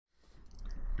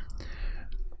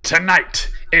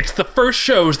Tonight, it's the first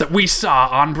shows that we saw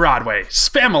on Broadway,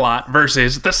 Spamalot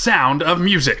versus The Sound of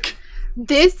Music.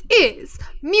 This is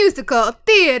Musical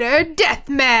Theater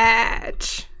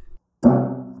Deathmatch.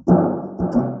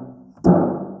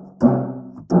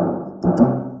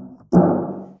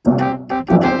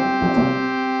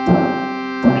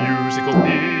 Musical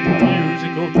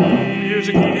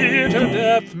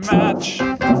Theater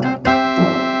Deathmatch.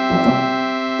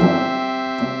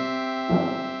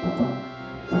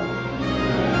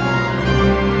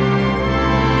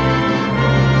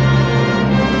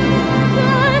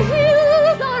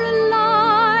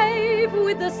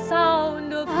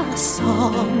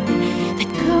 Song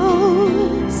that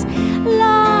goes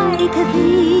like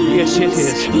this. Yes, it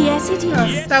is. Yes, it is. Oh,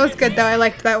 that was good, though. I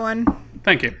liked that one.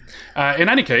 Thank you. In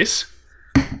any case,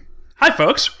 hi,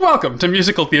 folks. Welcome to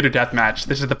Musical Theater Deathmatch.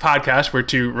 This is the podcast where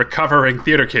two recovering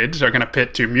theater kids are going to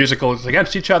pit two musicals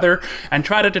against each other and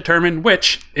try to determine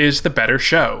which is the better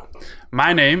show.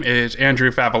 My name is Andrew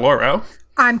Favaloro.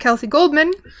 I'm Kelsey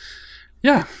Goldman.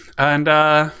 Yeah, and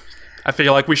I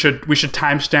feel like we should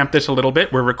timestamp this a little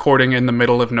bit. We're recording in the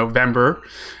middle of November,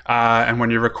 and when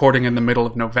you're recording in the middle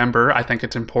of November, I think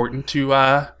it's important to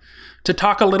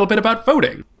talk a little bit about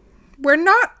voting. We're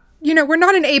not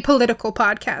an apolitical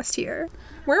podcast here.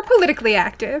 We're politically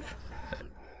active.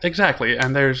 Exactly,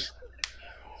 and there is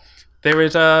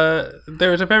a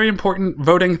very important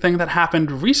voting thing that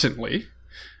happened recently.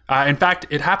 In fact,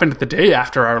 it happened the day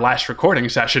after our last recording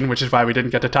session, which is why we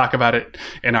didn't get to talk about it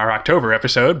in our October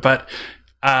episode. But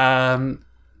the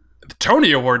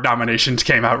Tony Award nominations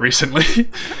came out recently.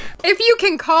 If you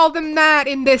can call them that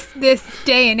in this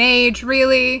day and age,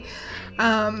 really.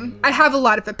 I have a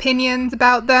lot of opinions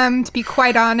about them, to be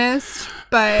quite honest,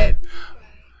 but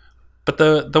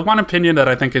the one opinion that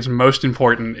I think is most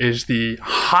important is the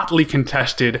hotly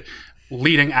contested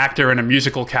leading actor in a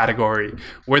musical category,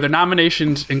 where the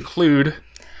nominations include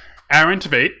Aaron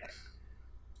Tveit.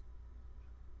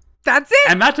 That's it.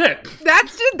 And that's it.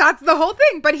 That's the whole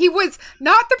thing. But he was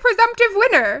not the presumptive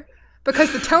winner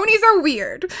because the Tonys are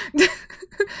weird.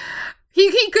 He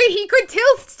could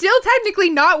still technically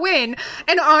not win.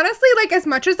 And honestly, like, as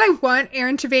much as I want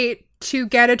Aaron Tveit to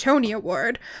get a Tony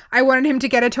Award, I wanted him to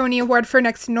get a Tony Award for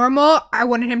Next to Normal. I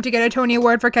wanted him to get a Tony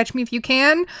Award for Catch Me If You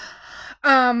Can.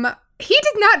 He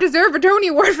did not deserve a Tony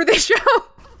Award for this show.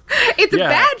 It's a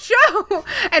bad show,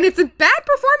 and it's a bad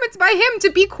performance by him,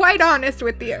 to be quite honest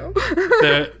with you.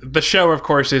 The show, of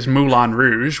course, is Moulin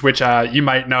Rouge, which you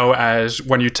might know as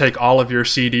when you take all of your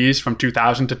CDs from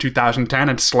 2000 to 2010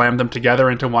 and slam them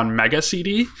together into one mega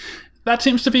CD. That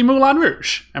seems to be Moulin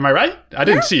Rouge. Am I right? I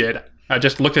didn't see it. I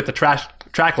just looked at the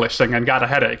track listing and got a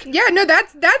headache. Yeah, no,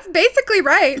 that's basically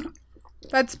right.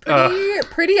 That's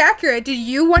pretty accurate. Did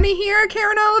you want to hear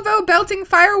Karen Olivo belting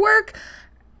Firework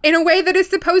in a way that is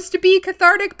supposed to be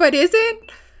cathartic but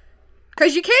isn't?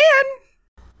 Because you can.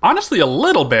 Honestly, a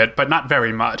little bit, but not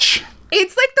very much.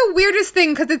 It's like the weirdest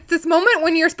thing, because it's this moment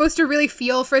when you're supposed to really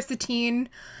feel for Satine,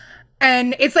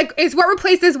 and it's what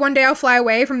replaces One Day I'll Fly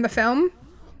Away from the film.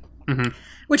 Mm-hmm.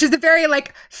 Which is a very,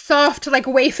 like, soft, like,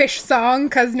 wayfish song,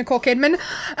 because Nicole Kidman.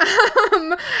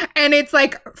 And it's,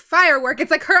 like, Firework.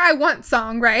 It's, like, her I Want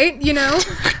song, right? You know?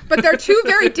 But they're two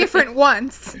very different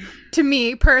wants, to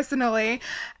me, personally.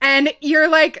 And you're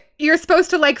supposed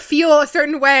to, like, feel a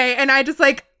certain way. And I just,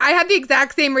 like, I had the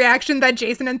exact same reaction that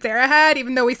Jason and Sarah had,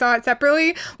 even though we saw it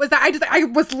separately, was that I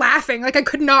was laughing. Like, I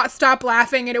could not stop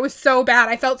laughing, and it was so bad.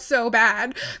 I felt so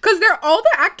bad. Because all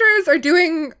the actors are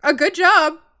doing a good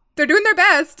job. They're doing their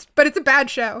best, but it's a bad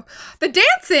show. The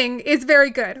dancing is very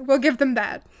good. We'll give them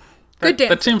that. Good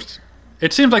dancing.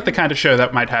 It seems like the kind of show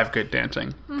that might have good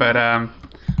dancing. Mm-hmm.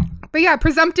 But yeah,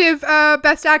 presumptive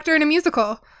best actor in a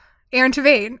musical, Aaron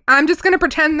Tveit. I'm just going to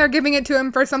pretend they're giving it to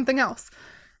him for something else.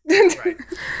 Right.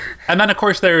 And then, of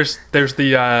course, there's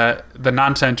the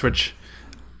nonsense, which,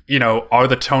 you know, are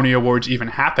the Tony Awards even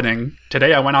happening?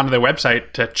 Today I went onto their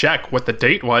website to check what the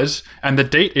date was, and the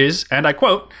date is, and I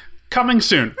quote, coming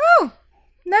soon. Oh,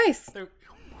 nice.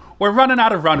 We're running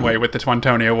out of runway with this one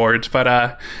Tony Awards,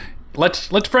 but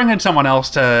let's bring in someone else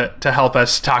to help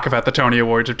us talk about the Tony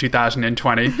Awards of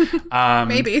 2020.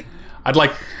 Maybe. I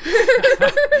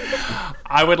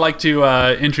would like to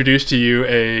introduce to you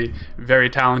a very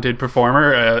talented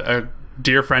performer, a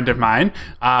dear friend of mine.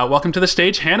 Welcome to the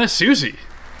stage, Hannah Susie.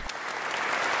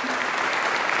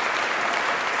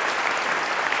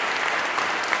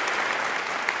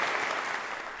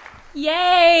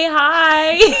 Yay!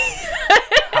 Hi!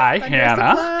 Hi,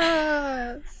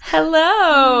 Hannah.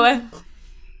 Hello.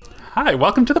 Hi,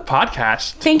 welcome to the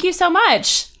podcast. Thank you so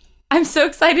much. I'm so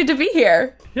excited to be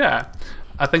here. Yeah.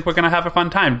 I think we're going to have a fun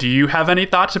time. Do you have any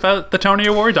thoughts about the Tony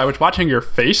Awards? I was watching your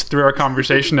face through our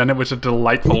conversation, and it was a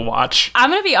delightful watch. I'm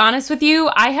going to be honest with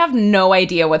you. I have no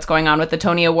idea what's going on with the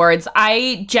Tony Awards.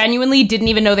 I genuinely didn't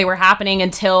even know they were happening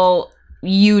until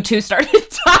you two started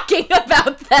talking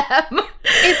about them.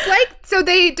 It's like, so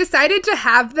they decided to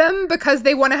have them because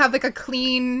they want to have like a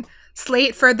clean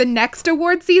slate for the next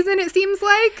award season, it seems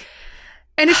like.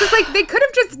 And it's just like, they could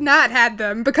have just not had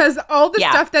them because all the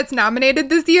stuff that's nominated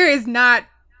this year is not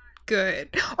good.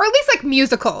 Or at least like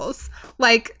musicals.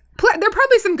 Like, there are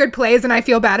probably some good plays and I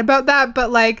feel bad about that, but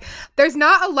like, there's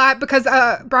not a lot because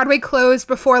Broadway closed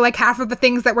before like half of the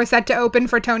things that were set to open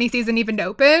for Tony season even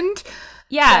opened.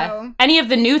 Yeah. So. Any of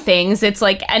the new things, it's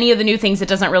like any of the new things, it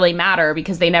doesn't really matter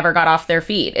because they never got off their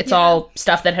feet. It's all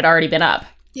stuff that had already been up.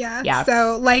 Yeah.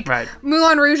 So, like,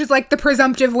 Moulin Rouge is, like, the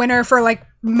presumptive winner for, like,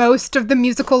 most of the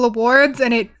musical awards,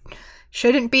 and it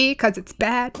shouldn't be because it's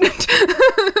bad.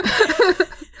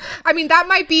 I mean, that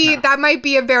might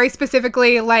be a very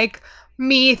specifically, like,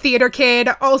 me, theater kid,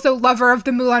 also lover of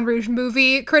the Moulin Rouge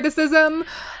movie criticism,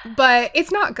 but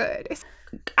it's not good.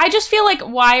 I just feel like,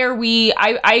 why are we...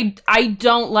 I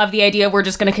don't love the idea we're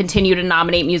just going to continue to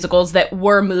nominate musicals that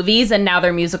were movies and now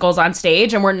they're musicals on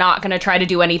stage, and we're not going to try to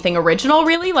do anything original,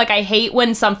 really. Like, I hate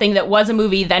when something that was a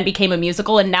movie then became a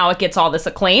musical and now it gets all this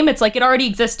acclaim. It's like, it already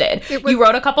existed. You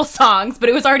wrote a couple songs, but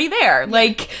it was already there.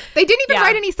 Like, they didn't even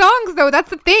write any songs, though. That's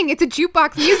the thing. It's a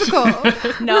jukebox musical.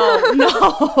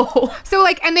 No. So,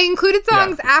 like, and they included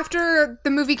songs after the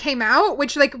movie came out,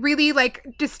 which, like, really, like,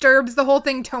 disturbs the whole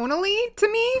thing tonally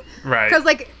to me. Right. Because,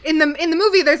 like, in the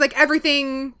movie, there's, like,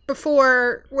 everything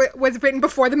before was written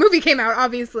before the movie came out,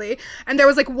 obviously. And there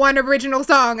was, like, one original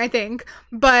song, I think.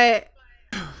 But...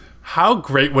 How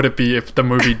great would it be if the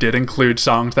movie did include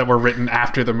songs that were written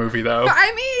after the movie, though?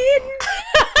 I mean...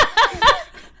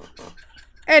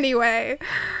 Anyway...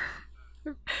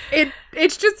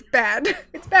 It's just bad.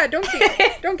 It's bad. Don't see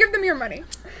it. Don't give them your money.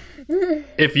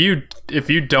 If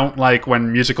you don't like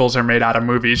when musicals are made out of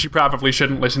movies, you probably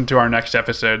shouldn't listen to our next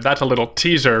episode. That's a little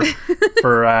teaser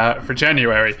for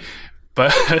January.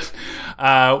 But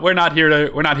we're not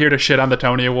here to shit on the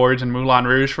Tony Awards and Moulin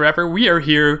Rouge forever. We are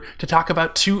here to talk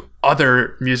about two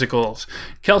other musicals.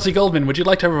 Kelsey Goldman, would you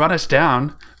like to run us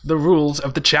down the rules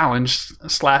of the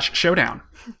challenge/showdown?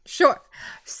 Sure.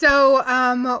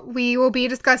 So we will be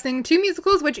discussing two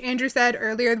musicals, which Andrew said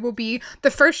earlier will be the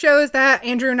first shows that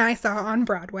Andrew and I saw on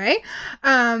Broadway.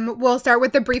 We'll start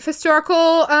with the brief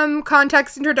historical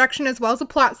context introduction as well as a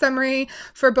plot summary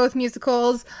for both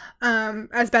musicals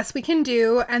as best we can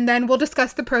do. And then we'll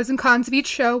discuss the pros and cons of each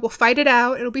show. We'll fight it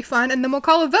out. It'll be fun. And then we'll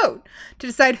call a vote to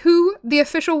decide who the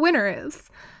official winner is.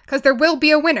 Because there will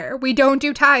be a winner. We don't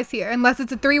do ties here unless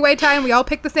it's a three-way tie and we all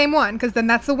pick the same one, because then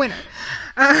that's the winner.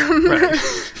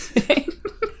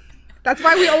 That's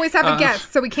why we always have a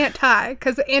guest, so we can't tie.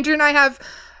 Because Andrew and I have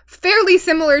fairly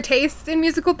similar tastes in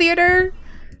musical theater.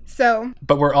 So,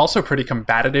 but we're also pretty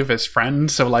combative as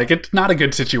friends, so like it's not a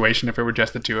good situation if it were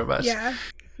just the two of us. Yeah.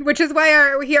 Which is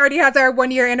why he already has our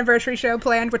 1-year anniversary show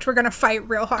planned, which we're going to fight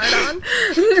real hard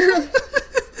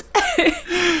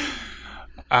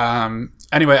on.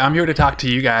 Anyway, I'm here to talk to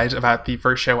you guys about the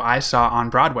first show I saw on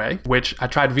Broadway, which I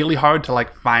tried really hard to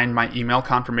like find my email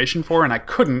confirmation for, and I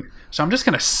couldn't. So I'm just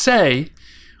going to say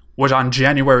was on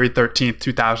January 13th,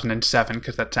 2007,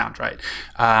 because that sounds right.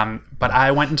 But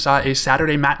I went and saw a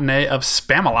Saturday matinee of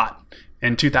Spamalot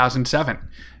in 2007.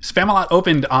 Spamalot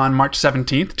opened on March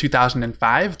 17th,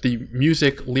 2005. The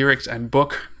music, lyrics, and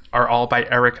book are all by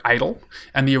Eric Idle,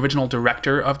 and the original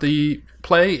director of the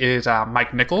play is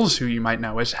Mike Nichols, who you might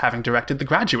know as having directed The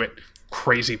Graduate.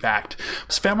 Crazy fact.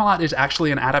 Spamalot is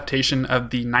actually an adaptation of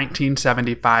the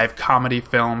 1975 comedy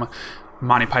film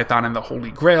Monty Python and the Holy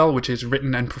Grail, which is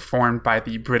written and performed by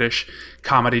the British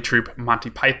comedy troupe Monty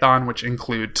Python, which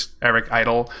includes Eric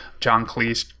Idle, John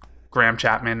Cleese, Graham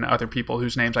Chapman, other people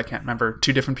whose names I can't remember,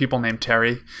 two different people named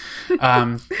Terry.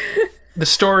 The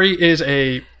story is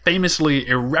a famously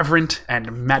irreverent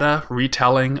and meta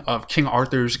retelling of King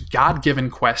Arthur's God-given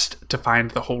quest to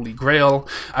find the Holy Grail.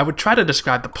 I would try to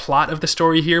describe the plot of the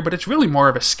story here, but it's really more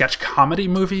of a sketch comedy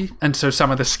movie, and so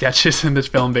some of the sketches in this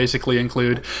film basically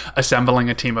include assembling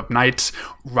a team of knights,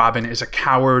 Robin is a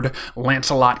coward,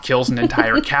 Lancelot kills an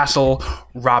entire castle,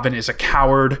 Robin is a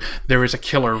coward, there is a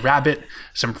killer rabbit,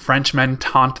 some Frenchmen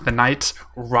taunt the knights,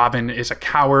 Robin is a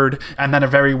coward, and then a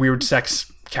very weird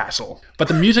sex castle. But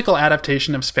the musical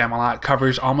adaptation of Spamalot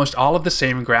covers almost all of the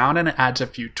same ground, and it adds a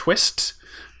few twists.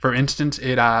 For instance,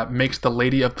 it makes the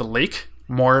Lady of the Lake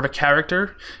more of a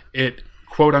character. It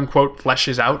quote-unquote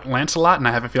fleshes out Lancelot, and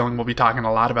I have a feeling we'll be talking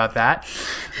a lot about that.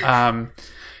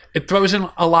 It throws in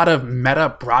a lot of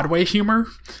meta Broadway humor,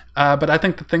 but I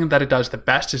think the thing that it does the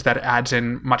best is that it adds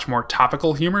in much more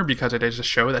topical humor because it is a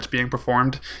show that's being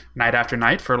performed night after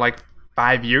night for like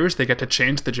 5 years. They get to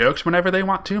change the jokes whenever they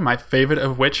want to. My favorite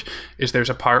of which is there's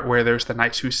a part where there's the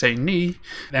Knights Who Say Ni,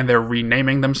 and they're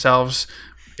renaming themselves.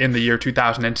 In the year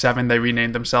 2007, they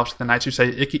renamed themselves to the Knights Who Say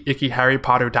Icky Icky Harry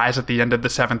Potter dies at the end of the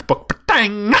 7th book.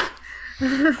 Ba-dang!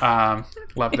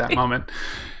 Love that moment.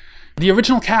 The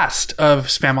original cast of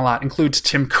Spamalot includes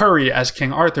Tim Curry as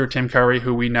King Arthur. Tim Curry,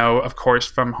 who we know, of course,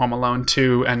 from Home Alone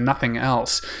 2 and nothing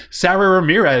else. Sarah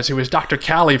Ramirez, who is Dr.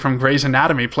 Callie from Grey's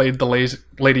Anatomy, played the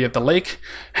Lady of the Lake.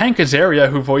 Hank Azaria,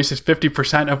 who voices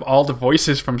 50% of all the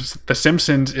voices from The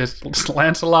Simpsons, is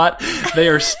Lancelot. They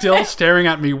are still staring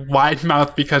at me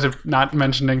wide-mouthed because of not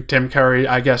mentioning Tim Curry,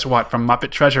 I guess, from Muppet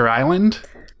Treasure Island?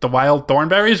 The Wild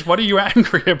Thornberries? What are you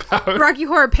angry about? Rocky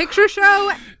Horror Picture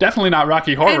Show. Definitely not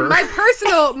Rocky Horror. And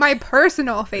my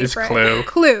personal favorite is Clue.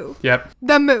 Clue. Yep.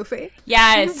 The movie.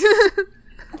 Yes.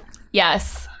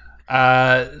 Yes.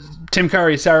 Tim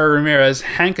Curry, Sarah Ramirez,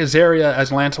 Hank Azaria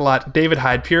as Lancelot, David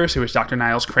Hyde Pierce, who is Dr.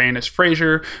 Niles Crane as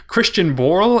Frasier, Christian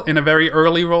Borle in a very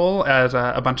early role as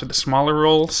a bunch of the smaller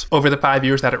roles. Over the 5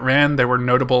 years that it ran, there were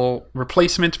notable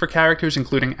replacements for characters,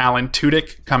 including Alan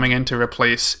Tudyk coming in to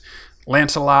replace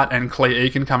Lancelot and Clay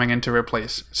Aiken coming in to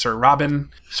replace Sir Robin.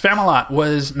 Spamalot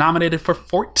was nominated for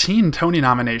 14 Tony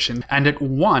nominations, and it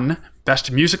won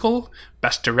Best Musical,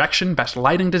 Best Direction, Best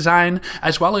Lighting Design,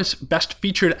 as well as Best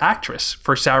Featured Actress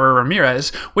for Sarah Ramirez,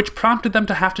 which prompted them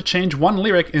to have to change one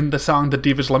lyric in the song The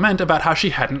Diva's Lament about how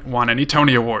she hadn't won any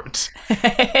Tony Awards.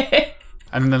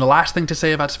 And then the last thing to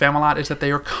say about Spamalot is that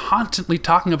they are constantly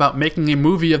talking about making a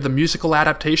movie of the musical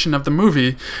adaptation of the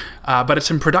movie, but it's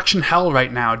in production hell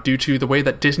right now due to the way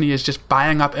that Disney is just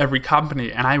buying up every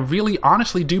company. And I really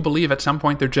honestly do believe at some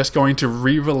point they're just going to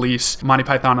re-release Monty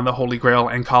Python and the Holy Grail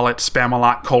and call it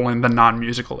Spamalot: the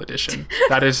non-musical edition.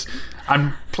 That is,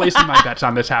 I'm placing my bets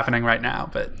on this happening right now,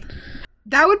 but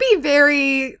that would be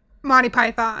very Monty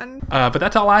Python. But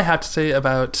that's all I have to say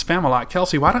about Spamalot.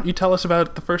 Kelsey, why don't you tell us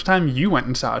about the first time you went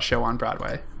and saw a show on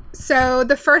Broadway? So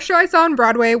the first show I saw on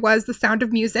Broadway was The Sound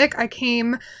of Music. I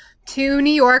came to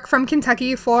New York from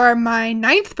Kentucky for my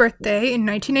 9th birthday in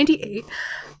 1998.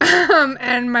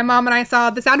 And my mom and I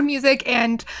saw The Sound of Music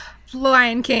and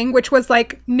Lion King, which was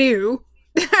like new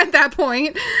at that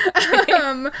point.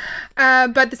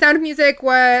 But The Sound of Music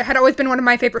had always been one of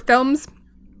my favorite films,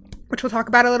 which we'll talk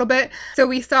about a little bit. So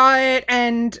we saw it,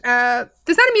 and The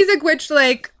Sound of Music, which,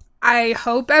 like, I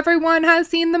hope everyone has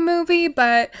seen the movie,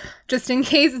 but just in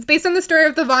case, it's based on the story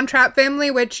of the Von Trapp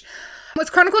family, which was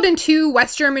chronicled in 2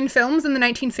 West German films in the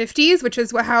 1950s, which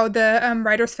is how the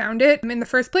writers found it in the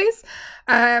first place.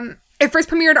 It first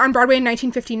premiered on Broadway in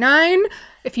 1959.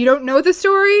 If you don't know the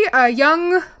story, a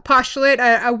young postulate,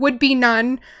 a would-be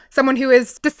nun, someone who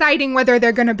is deciding whether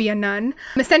they're going to be a nun,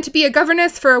 is sent to be a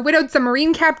governess for a widowed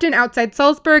submarine captain outside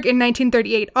Salzburg in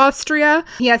 1938, Austria.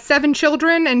 He has 7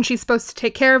 children, and she's supposed to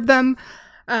take care of them.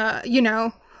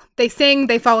 They sing,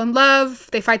 they fall in love,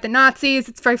 they fight the Nazis.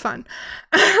 It's very fun.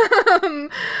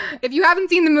 If you haven't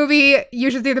seen the movie, you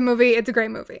should see the movie. It's a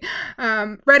great movie.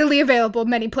 Readily available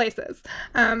many places.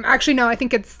 Actually, no, I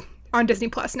think it's on Disney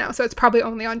Plus now, so it's probably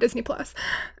only on Disney Plus.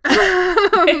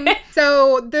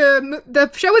 So the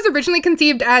show was originally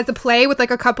conceived as a play with like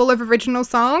a couple of original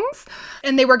songs,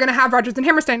 and they were going to have Rodgers and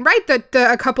Hammerstein write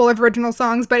a couple of original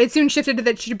songs, but it soon shifted to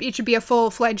that it should be a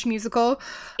full-fledged musical.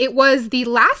 It was the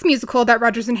last musical that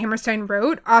Rodgers and Hammerstein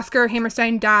wrote. Oscar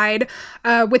Hammerstein died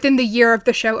within the year of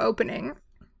the show opening.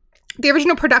 The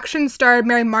original production starred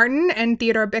Mary Martin and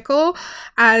Theodore Bikel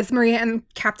as Maria and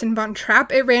Captain Von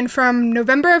Trapp. It ran from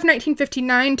November of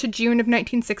 1959 to June of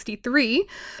 1963.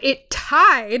 It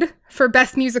tied for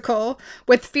Best Musical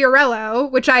with Fiorello,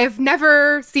 which I have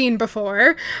never seen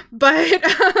before, but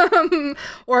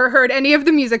or heard any of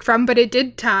the music from, but it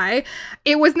did tie.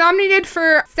 It was nominated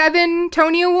for 7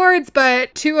 Tony Awards,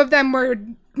 but 2 of them were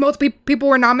multiple people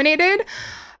were nominated.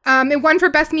 It won for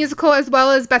Best Musical as well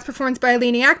as Best Performance by a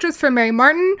Leading Actress for Mary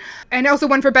Martin, and also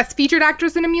won for Best Featured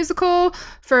Actress in a Musical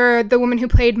for the woman who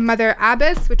played Mother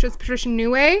Abbess, which was Patricia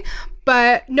Newey.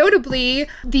 But notably,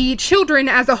 the children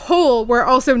as a whole were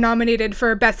also nominated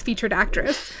for Best Featured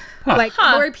Actress.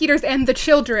 Laurie Peters and the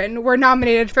children were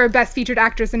nominated for Best Featured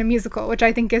Actress in a Musical, which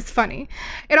I think is funny.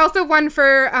 It also won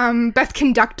for Best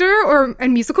Conductor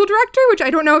and Musical Director, which I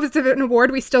don't know if it's an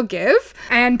award we still give,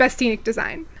 and Best Scenic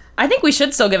Design. I think we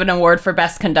should still give an award for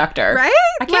Best Conductor. Right?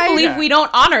 I can't believe we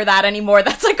don't honor that anymore.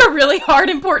 That's like a really hard,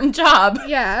 important job.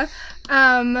 Yeah.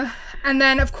 And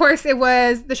then, of course,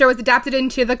 the show was adapted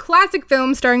into the classic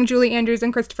film starring Julie Andrews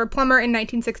and Christopher Plummer in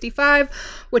 1965,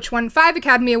 which won 5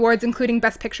 Academy Awards, including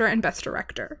Best Picture and Best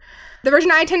Director. The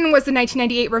version I attended was the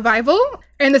 1998 revival,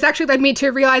 and this actually led me to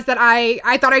realize that I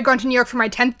thought I'd gone to New York for my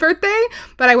 10th birthday,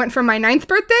 but I went for my 9th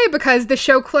birthday because the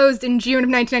show closed in June of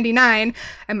 1999,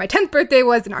 and my 10th birthday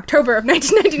was in October of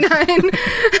 1999.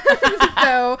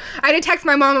 So I did text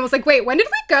my mom and was like, wait, when did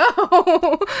we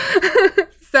go?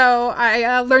 So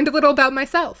I learned a little about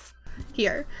myself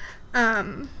here. Yeah.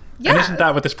 And isn't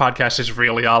that what this podcast is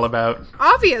really all about?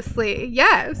 Obviously,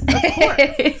 yes, of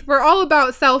course. We're all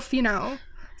about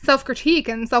self-critique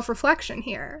and self-reflection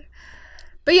here.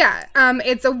 But yeah,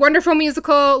 it's a wonderful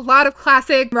musical, a lot of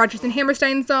classic Rodgers and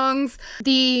Hammerstein songs.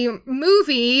 The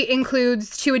movie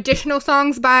includes 2 additional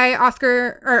songs by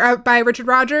by Richard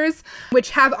Rodgers, which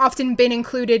have often been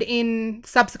included in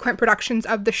subsequent productions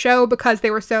of the show because they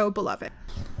were so beloved.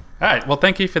 All right, well,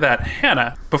 thank you for that.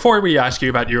 Hannah, before we ask you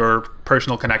about your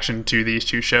personal connection to these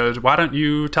 2 shows, why don't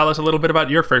you tell us a little bit about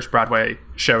your first Broadway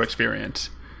show experience?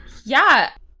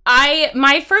 Yeah.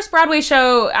 My first Broadway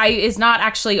show is not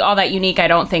actually all that unique, I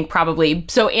don't think, probably.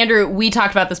 So, Andrew, we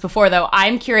talked about this before, though.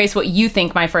 I'm curious what you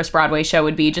think my first Broadway show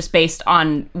would be, just based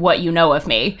on what you know of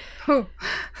me.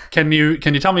 Can you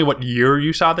tell me what year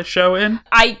you saw the show in?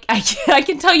 I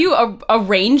can tell you a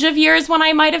range of years when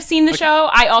I might have seen the show.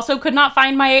 I also could not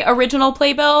find my original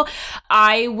playbill.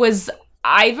 I was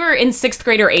either in 6th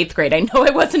grade or 8th grade. I know I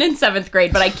wasn't in 7th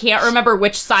grade, but I can't remember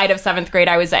which side of 7th grade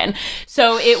I was in.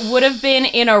 So it would have been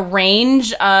in a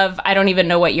range of, I don't even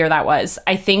know what year that was.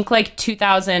 I think like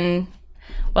 2000.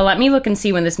 Well, let me look and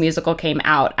see when this musical came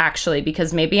out, actually,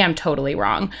 because maybe I'm totally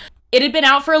wrong. It had been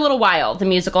out for a little while. The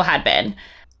musical had been.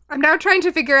 I'm now trying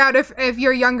to figure out if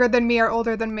you're younger than me or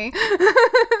older than me.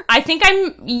 I think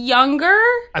I'm younger.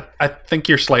 I think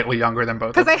you're slightly younger than both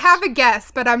of us. Because I have a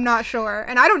guess, but I'm not sure.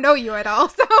 And I don't know you at all,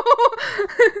 so...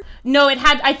 No,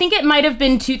 I think it might have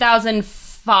been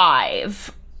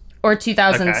 2005 or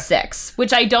 2006,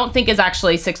 which I don't think is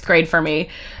actually 6th grade for me.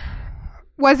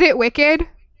 Was it Wicked?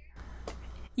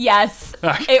 Yes.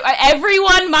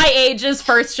 Everyone my age's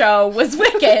first show was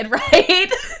Wicked,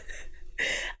 right?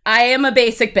 I am a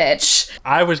basic bitch.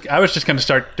 I was just going to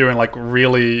start doing like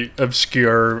really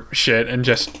obscure shit and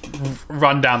just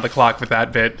run down the clock with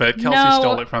that bit, but Kelsey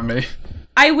stole it from me.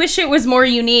 I wish it was more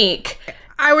unique.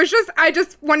 I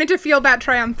just wanted to feel that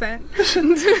triumphant.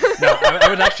 No, I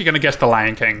was actually going to guess The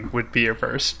Lion King would be your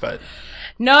first, but...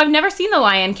 No, I've never seen The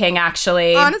Lion King,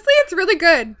 actually. Honestly, it's really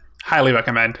good. Highly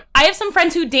recommend. I have some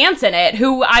friends who dance in it,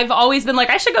 who I've always been like,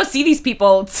 I should go see these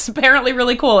people. It's apparently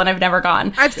really cool, and I've never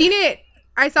gone. I've seen it.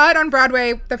 I saw it on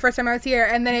Broadway the first time I was here,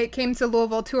 and then it came to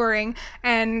Louisville touring,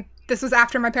 and this was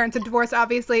after my parents had divorced,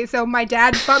 obviously, so my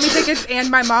dad bought me tickets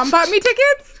and my mom bought me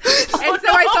tickets, I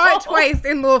saw it twice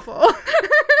in Louisville.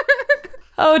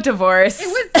 Oh, divorce. It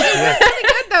was really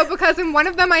good, though, because in one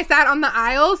of them I sat on the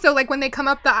aisle, so, like, when they come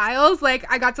up the aisles, like,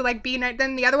 I got to, like, be...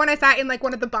 Then the other one I sat in, like,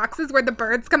 one of the boxes where the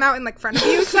birds come out in, like, front of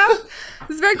you and stuff.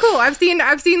 It's very cool. I've seen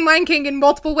Lion King in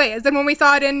multiple ways, and when we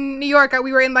saw it in New York,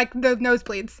 we were in, like, the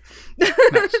nosebleeds.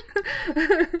 Nice.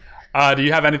 Do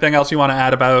you have anything else you want to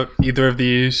add about either of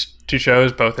these 2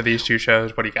 shows, both of these 2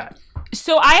 shows? What do you got?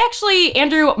 So I actually,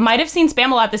 Andrew, might have seen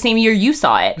Spamalot the same year you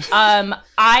saw it.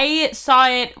 I saw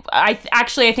it, I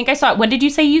think I saw it, when did you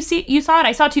say you saw it?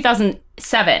 I saw it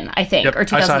 2007, I think, or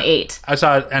 2008. I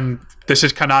saw it, and this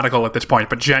is canonical at this point,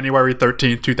 but January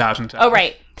 13th, 2007. Oh,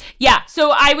 right. Yeah,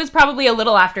 so I was probably a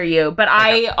little after you, but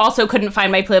okay. I also couldn't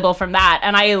find my playbill from that,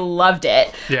 and I loved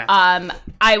it. Yeah.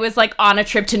 I was, like, on a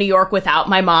trip to New York without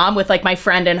my mom, with, like, my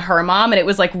friend and her mom, and it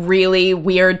was, like, really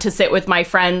weird to sit with my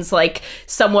friend's, like,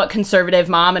 somewhat conservative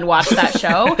mom and watch that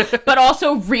show, but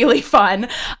also really fun.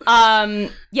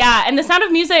 Yeah, and The Sound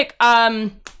of Music...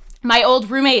 my old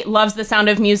roommate loves The Sound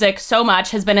of Music so much,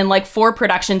 has been in like 4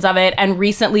 productions of it, and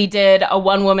recently did a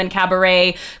one-woman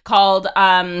cabaret called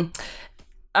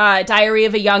Diary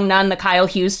of a Young Nun, the Kyle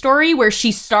Hughes story, where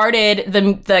she started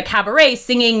the cabaret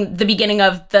singing the beginning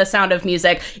of The Sound of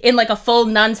Music in like a full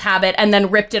nun's habit, and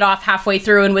then ripped it off halfway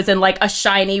through and was in like a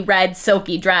shiny red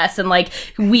silky dress and like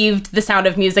weaved The Sound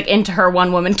of Music into her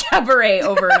one-woman cabaret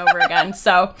over and over again.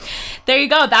 So there you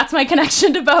go. That's my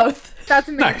connection to both. That's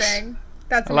amazing. Nice.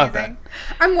 That's amazing.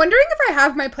 I'm wondering if I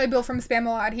have my playbill from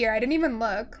Spamalot here. I didn't even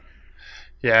look.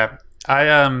 Yeah.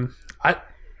 I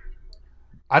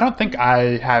don't think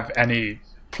I have any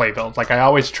playbills. Like, I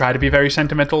always try to be very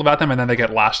sentimental about them, and then they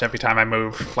get lost every time I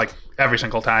move, like, every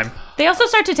single time. They also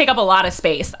start to take up a lot of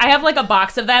space. I have, like, a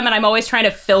box of them, and I'm always trying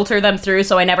to filter them through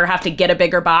so I never have to get a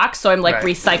bigger box, so I'm, like,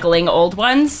 recycling old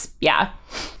ones. Yeah.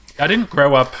 I didn't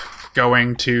grow up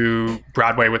going to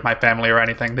Broadway with my family or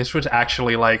anything. This was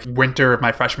actually like winter of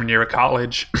my freshman year of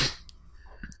college.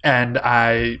 And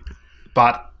I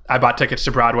bought tickets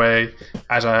to Broadway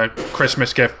as a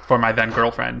Christmas gift for my then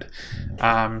girlfriend.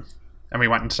 And we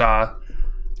went and saw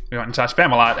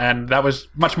Spamalot, and that was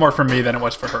much more for me than it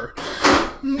was for her.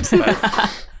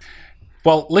 But,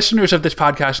 well, listeners of this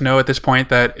podcast know at this point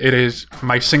that it is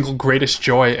my single greatest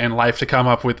joy in life to come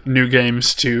up with new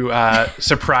games to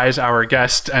surprise our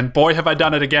guests, and boy, have I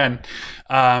done it again.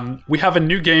 We have a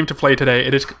new game to play today.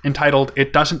 It is entitled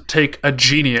It Doesn't Take a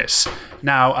Genius.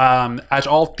 Now, as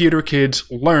all theater kids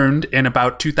learned in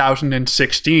about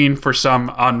 2016 for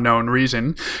some unknown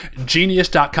reason,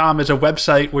 Genius.com is a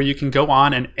website where you can go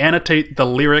on and annotate the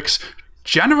lyrics,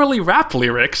 generally rap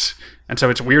lyrics, and so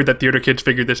it's weird that theater kids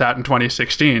figured this out in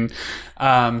 2016.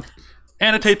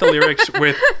 Annotate the lyrics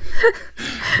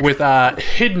with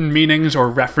hidden meanings or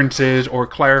references or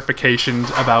clarifications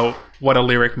about what a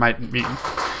lyric might mean.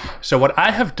 So what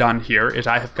I have done here is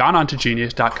I have gone onto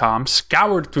Genius.com,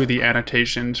 scoured through the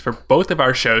annotations for both of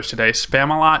our shows today,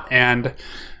 Spamalot and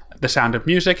The Sound of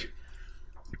Music.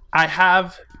 I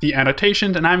have the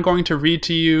annotations, and I'm going to read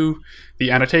to you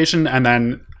the annotation and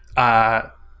then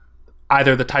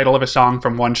either the title of a song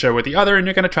from one show or the other, and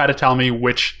you're going to try to tell me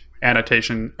which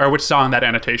annotation or which song that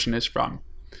annotation is from.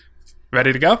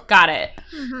 Ready to go? Got it.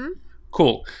 Mm-hmm.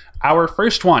 Cool. Our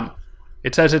first one,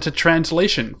 it says it's a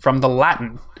translation from the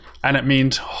Latin, and it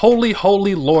means, Holy,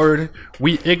 holy Lord,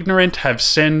 we ignorant have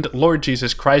sinned. Lord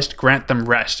Jesus Christ, grant them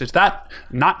rest. Is that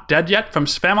Not Dead Yet from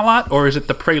Spamalot, or is it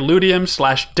the Preludium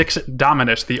 / Dixit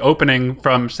Dominus, the opening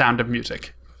from Sound of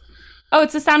Music? Oh,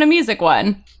 it's the Sound of Music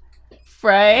one.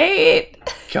 Right?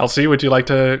 Kelsey, would you like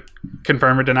to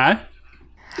confirm or deny?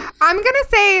 I'm going to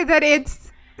say that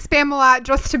it's Spamalot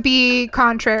just to be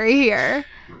contrary here.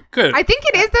 Good. I think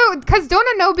it is, though, because Dona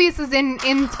Nobis is in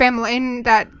Spamalot, in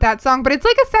that song, but it's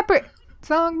like a separate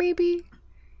song, maybe?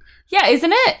 Yeah,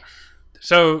 isn't it?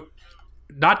 So,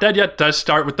 Not Dead Yet does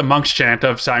start with the monk's chant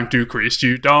of Sanctu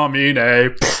Christi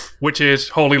Domine, which is,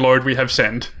 Holy Lord, we have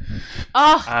sinned.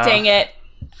 Oh, dang it.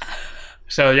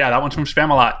 So, yeah, that one's from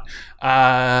Spamalot.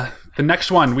 The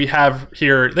next one we have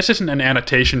here, this isn't an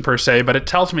annotation per se, but it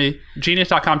tells me,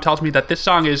 Genius.com tells me that this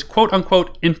song is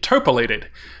quote-unquote interpolated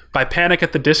by Panic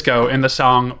at the Disco in the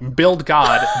song Build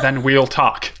God, Then We'll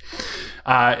Talk.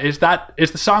 Is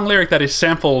the song lyric that is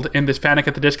sampled in this Panic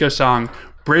at the Disco song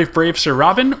Brave, Brave Sir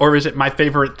Robin, or is it My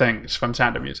Favorite Things from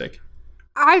Sound of Music?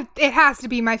 It has to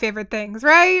be My Favorite Things,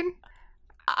 right?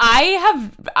 I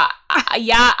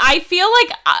feel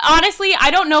like, honestly,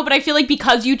 I don't know, but I feel like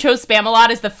because you chose Spamalot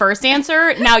as the first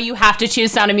answer, now you have to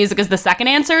choose Sound of Music as the second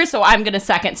answer, so I'm going to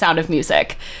second Sound of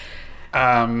Music.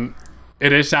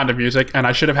 It is Sound of Music, and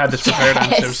I should have had this prepared.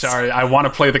 Yes. I'm so sorry. I want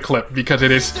to play the clip because it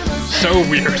is so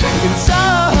weird.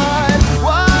 Inside,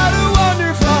 what a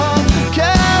wonderful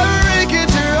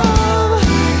caricature of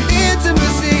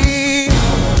intimacy.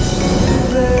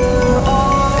 There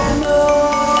are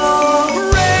no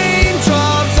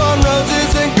raindrops on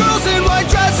roses and girls in white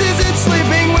dresses and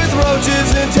sleeping with roaches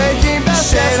and taking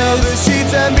baths of the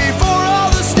sheets, and before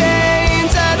all the stains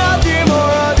and a few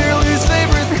more of your least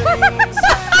favorite things.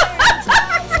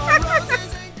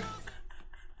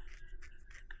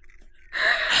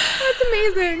 That's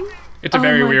amazing. It's a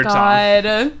very weird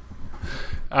song.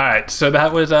 All right, so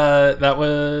that was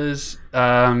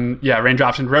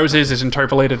Raindrops and Roses is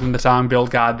interpolated in the song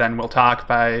Build God, Then We'll Talk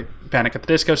by Panic at the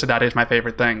Disco, so that is My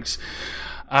Favorite Things.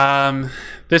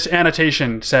 This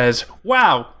annotation says,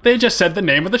 wow, they just said the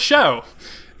name of the show.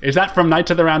 Is that from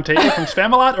Knights of the Round Table from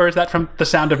Spamalot, or is that from The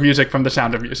Sound of Music from The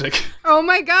Sound of Music? Oh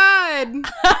my god.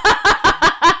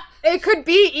 It could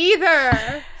be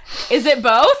either. Is it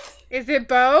both? Is it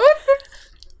both?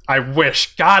 I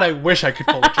wish I could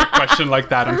pull a trick question like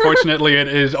that. Unfortunately, it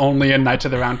is only in Knights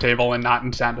of the Round Table and not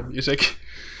in Sound of Music.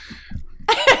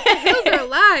 Those are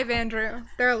alive, Andrew.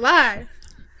 They're alive.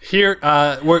 Here,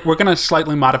 we're going to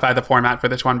slightly modify the format for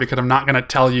this one because I'm not going to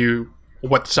tell you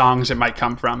what songs it might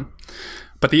come from.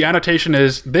 But the annotation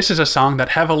is, this is a song that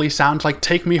heavily sounds like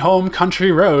Take Me Home,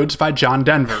 Country Roads by John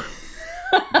Denver.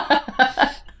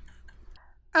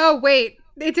 Oh, wait.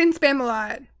 It's in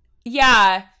Spamalot.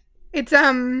 Yeah. It's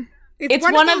one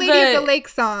of the Lady of the Lake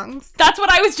songs. That's what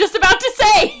I was just about to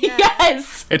say. Yeah.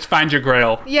 Yes. It's Find Your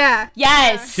Grail. Yeah.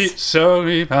 Yes. So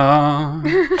we on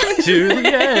to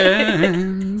the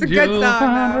end. It's a good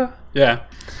song, though. Yeah.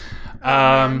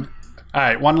 All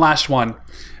right, one last one.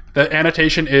 The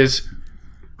annotation is,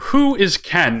 who is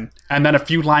Ken? And then a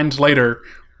few lines later,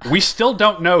 we still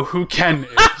don't know who Ken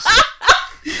is.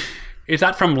 Is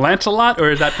that from Lancelot,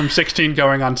 or is that from 16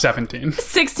 going on 17?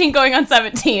 16 going on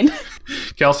 17.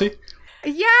 Kelsey?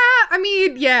 Yeah, I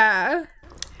mean, yeah.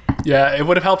 Yeah, it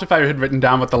would have helped if I had written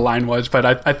down what the line was, but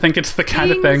I think it's the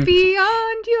kind of Things thing.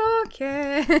 beyond your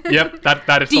care. Yep,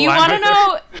 that is Do the you line. want to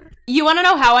right there. know? You want to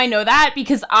know how I know that?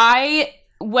 Because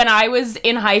when I was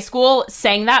in high school,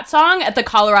 sang that song at the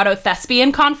Colorado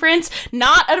Thespian Conference.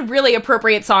 Not a really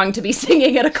appropriate song to be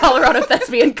singing at a Colorado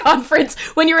Thespian Conference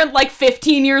when you're like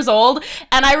 15 years old.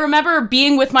 And I remember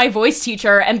being with my voice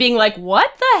teacher and being like,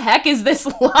 what the heck is this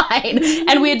line?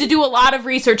 And we had to do a lot of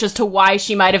research as to why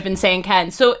she might have been saying Ken.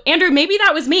 So, Andrew, maybe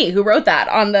that was me who wrote that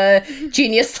on the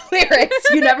Genius lyrics.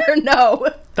 You never know.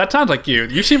 That sounds like you.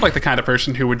 You seem like the kind of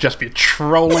person who would just be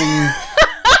trolling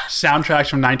soundtracks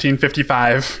from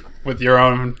 1955 with your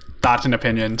own thoughts and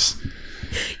opinions.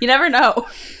 You never know. All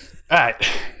right.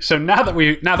 So now that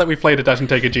we played It Doesn't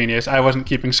Take a Genius, I wasn't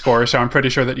keeping score, so I'm pretty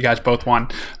sure that you guys both won.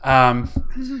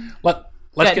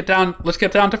 Let's get down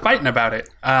to fighting about it.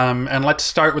 And let's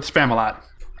start with Spamalot.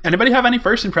 Anybody have any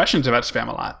first impressions about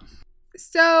Spamalot?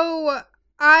 So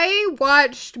I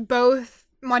watched both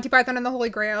Monty Python and the Holy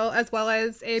Grail as well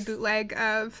as a bootleg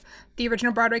of the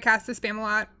original Broadway cast of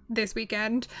Spamalot this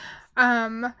weekend.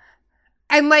 And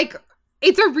like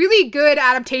it's a really good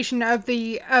adaptation of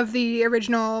the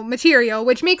original material,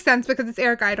 which makes sense because it's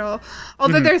Eric Idle.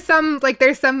 Although there's some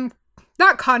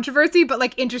not controversy, but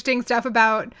like interesting stuff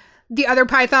about the other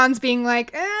Pythons being like,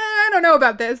 I don't know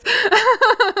about this.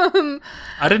 I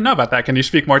didn't know about that. Can you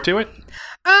speak more to it?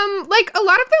 Like a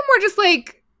lot of them were just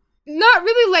like not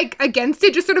really like against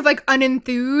it, just sort of like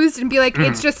unenthused and be like,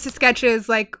 it's just sketches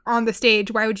like on the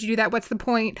stage. Why would you do that? What's the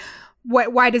point?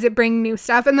 Why does it bring new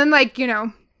stuff? And then like, you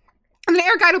know, and then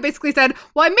Eric Idle basically said,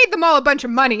 well, I made them all a bunch of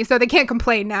money, so they can't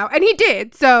complain now. And he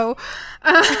did. So,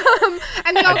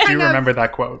 and they all I do remember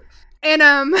that quote. And,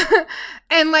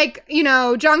 and like, you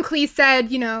know, John Cleese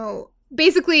said, you know,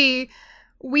 basically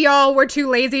we all were too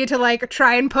lazy to like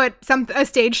try and put a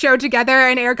stage show together.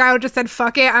 And Eric Idle just said,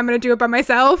 fuck it, I'm going to do it by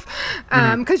myself.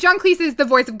 Cause John Cleese is the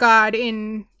voice of God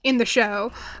in the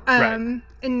show. Right.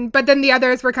 But then the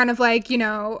others were kind of like, you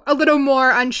know, a little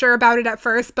more unsure about it at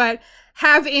first, but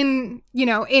have in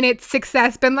its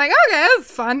success been like, okay,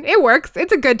 it's fun. It works.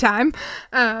 It's a good time.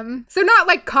 So not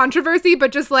like controversy,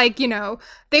 but just like, you know,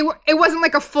 it wasn't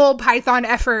like a full Python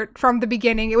effort from the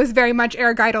beginning. It was very much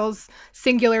Eric Idle's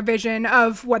singular vision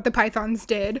of what the Pythons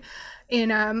did in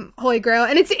Holy Grail.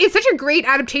 And it's such a great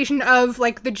adaptation of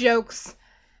like the jokes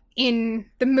in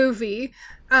the movie.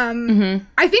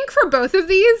 I think for both of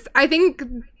these, I think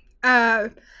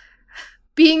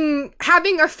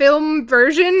having a film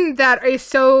version that is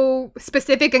so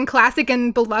specific and classic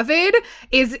and beloved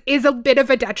is a bit of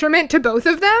a detriment to both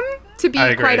of them, to be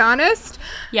quite honest.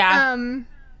 Yeah.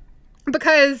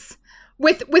 Because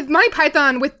with Monty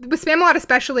Python, with Spamalot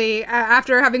especially,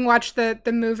 after having watched the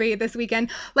movie this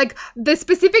weekend, like the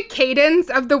specific cadence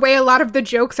of the way a lot of the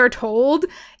jokes are told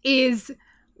is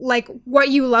like what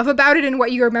you love about it and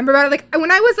what you remember about it. Like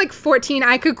when I was like 14,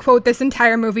 I could quote this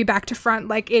entire movie back to front.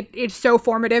 Like it's so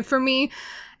formative for me.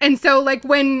 And so like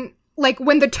when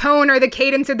the tone or the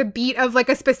cadence or the beat of like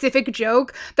a specific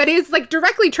joke that is like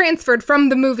directly transferred from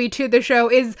the movie to the show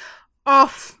is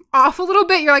off a little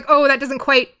bit, you're like, oh, that doesn't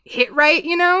quite hit right,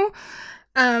 you know?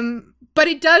 But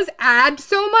it does add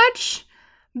so much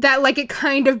that like it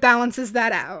kind of balances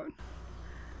that out.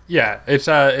 Yeah, it's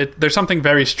there's something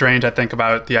very strange, I think,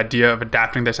 about the idea of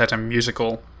adapting this as a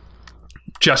musical,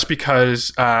 just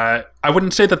because I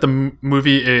wouldn't say that the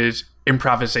movie is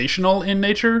improvisational in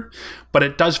nature, but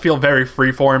it does feel very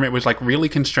freeform. It was like really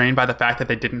constrained by the fact that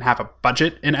they didn't have a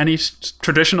budget in any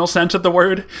traditional sense of the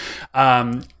word,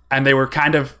 and they were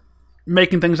kind of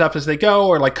making things up as they go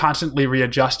or like constantly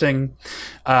readjusting.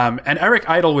 And Eric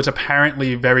Idle was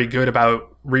apparently very good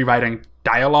about rewriting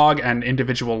dialogue and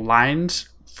individual lines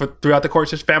throughout the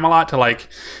course of Spamalot to like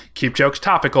keep jokes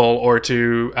topical or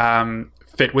to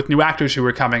fit with new actors who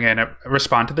were coming in,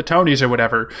 respond to the Tonys or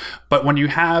whatever. But when you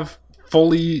have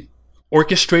fully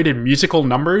orchestrated musical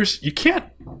numbers, you can't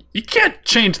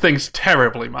change things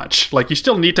terribly much. Like you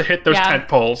still need to hit those tent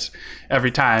poles every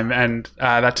time, and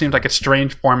that seems like a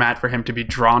strange format for him to be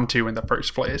drawn to in the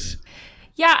first place.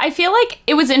 Yeah, I feel like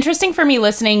it was interesting for me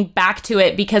listening back to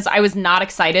it because I was not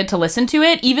excited to listen to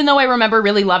it, even though I remember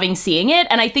really loving seeing it.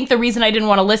 And I think the reason I didn't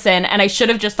want to listen, and I should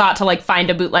have just thought to like find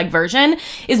a bootleg version,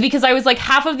 is because I was like,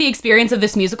 half of the experience of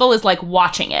this musical is like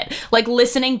watching it. Like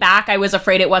listening back, I was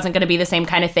afraid it wasn't going to be the same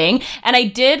kind of thing. And I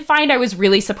did find I was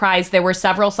really surprised there were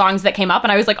several songs that came up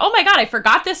and I was like, oh my God, I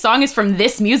forgot this song is from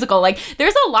this musical. Like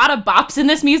there's a lot of bops in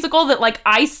this musical that like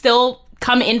I still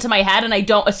come into my head and I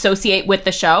don't associate with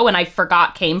the show and I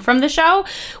forgot came from the show,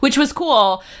 which was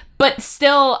cool. But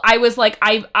still, I was like,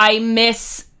 I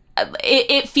miss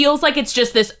it feels like it's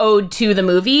just this ode to the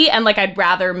movie, and like I'd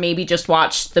rather maybe just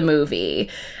watch the movie.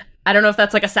 I don't know if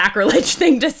that's like a sacrilege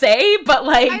thing to say, but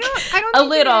like I don't a think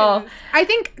little. it is.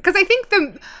 I think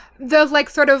the like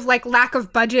sort of like lack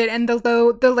of budget and the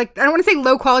like, I don't want to say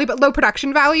low quality, but low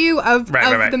production value of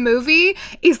Right. the movie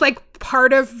is like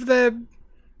part of the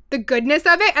goodness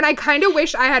of it. And I kind of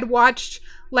wish I had watched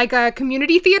like a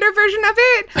community theater version of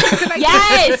it.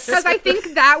 Yes! Because I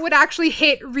think that would actually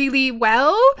hit really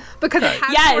well, because it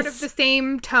has sort of the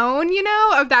same tone, you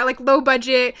know, of that like low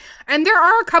budget. And there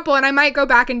are a couple, and I might go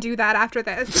back and do that after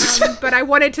this. But I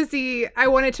wanted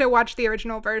to watch the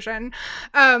original version.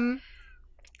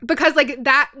 Because like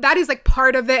that is like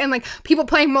part of it, and like people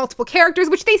playing multiple characters,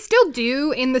 which they still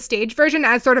do in the stage version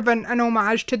as sort of an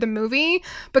homage to the movie,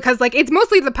 because like it's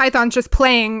mostly the Pythons just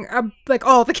playing like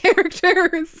all the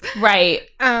characters, Right.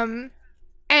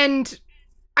 And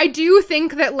I do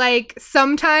think that like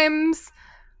sometimes,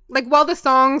 like while the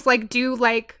songs like do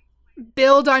like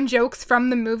build on jokes from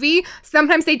the movie,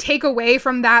 sometimes they take away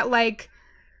from that like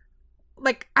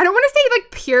I don't want to say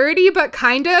like purity, but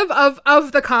kind of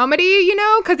the comedy, you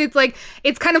know, because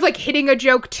it's kind of like hitting a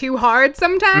joke too hard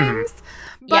sometimes.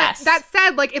 Mm-hmm. But Yes. that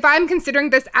said, like if I'm considering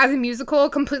this as a musical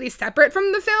completely separate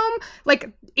from the film,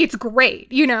 like it's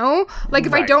great, you know? Like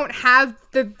if I Right. don't have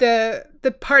the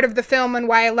part of the film and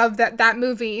why I love that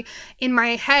movie in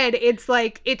my head, it's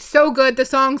like it's so good. The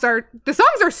songs are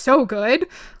so good.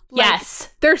 Like, Yes.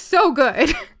 they're so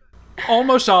good.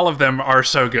 Almost all of them are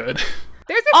so good.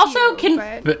 There's a Also, few,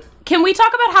 can- but- Can we talk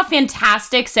about how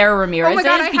fantastic Sarah Ramirez Oh my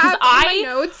god, is? I Because have in my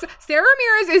notes. Sarah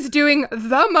Ramirez is doing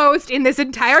the most in this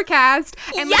entire cast,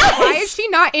 and like, Yes! why is she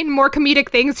not in more comedic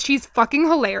things? She's fucking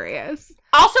hilarious.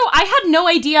 Also, I had no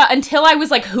idea until I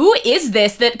was like, who is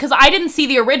this? That because I didn't see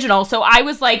the original, so I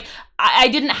was like, I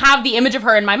didn't have the image of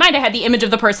her in my mind. I had the image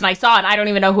of the person I saw, and I don't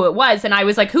even know who it was. And I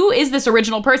was like, who is this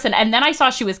original person? And then I saw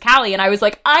she was Callie, and I was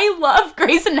like, I love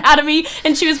Grey's Anatomy,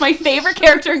 and she was my favorite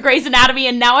character in Grey's Anatomy,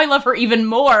 and now I love her even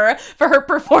more for her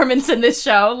performance in this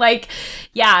show. Like,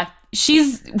 yeah,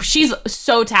 she's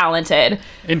so talented.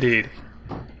 Indeed.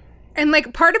 And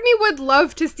like, part of me would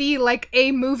love to see like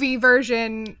a movie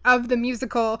version of the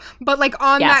musical, but like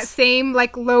on Yes. that same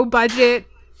like low budget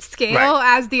scale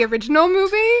Right. as the original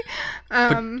movie.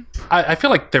 I feel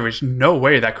like there is no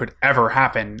way that could ever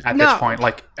happen at this No. point.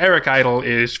 Like, Eric Idle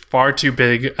is far too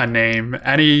big a name.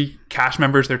 Any cast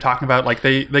members they're talking about, like,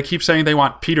 they keep saying they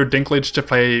want Peter Dinklage to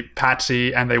play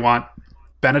Patsy, and they want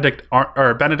Benedict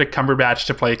Cumberbatch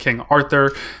to play King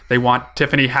Arthur. They want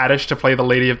Tiffany Haddish to play the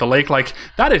Lady of the Lake. Like,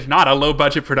 that is not a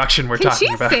low-budget production we're Can talking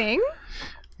she about. sing?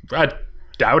 I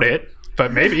doubt it,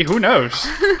 but maybe. Who knows?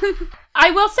 I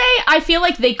will say, I feel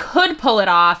like they could pull it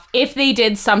off if they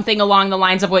did something along the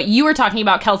lines of what you were talking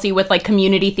about, Kelsey, with like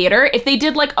community theater. If they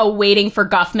did like a Waiting for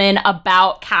Guffman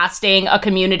about casting a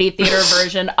community theater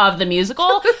version of the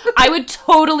musical, I would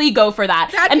totally go for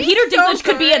that. That'd And be Peter so Dinklage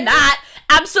could be in good. that.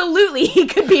 Absolutely, he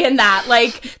could be in that.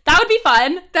 Like, that would be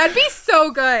fun. That'd be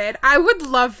so good. I would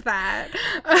love that.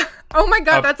 Oh my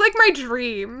god, that's like my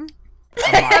dream.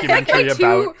 A documentary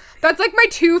about... That's like my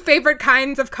two favorite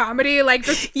kinds of comedy, like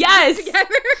just Yes. together.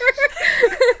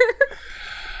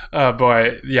 Oh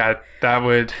boy, yeah, that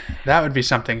would be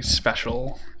something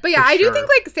special. But yeah, for I do sure. think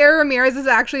like Sarah Ramirez is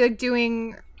actually like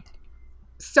doing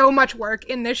so much work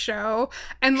in this show,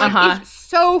 and like is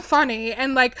so funny,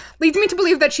 and like leads me to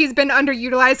believe that she's been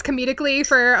underutilized comedically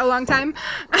for a long time.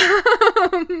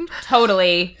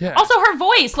 Totally. Yeah. Also, her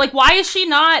voice. Like, why is she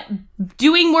not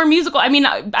doing more musical? I mean,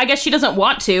 I guess she doesn't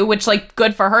want to, which, like,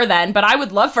 good for her then. But I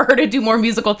would love for her to do more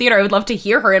musical theater. I would love to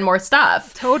hear her in more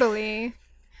stuff. Totally.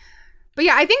 But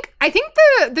yeah, I think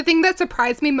the thing that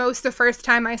surprised me most the first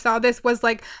time I saw this was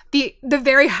like the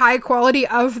very high quality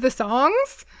of the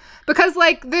songs. Because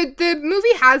like the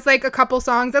movie has like a couple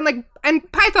songs,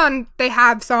 and Python, they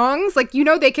have songs, like, you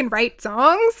know, they can write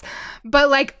songs, but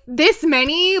like this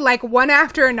many, like one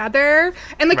after another,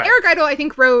 and like Right. Eric Idle, I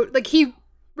think wrote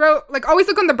like Always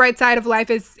Look on the Bright Side of Life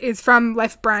is from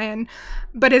Life Brian,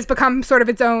 but has become sort of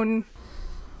its own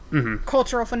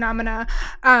cultural phenomena,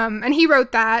 and he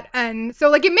wrote that, and so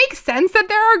like it makes sense that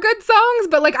there are good songs,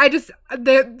 but like I just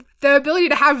the ability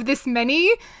to have this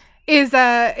many is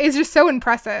just so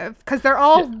impressive, because they're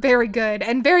all very good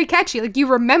and very catchy. Like, you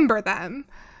remember them.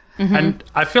 And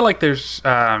I feel like there's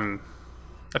I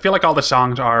feel like all the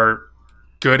songs are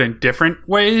good in different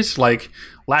ways. Like,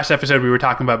 last episode we were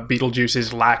talking about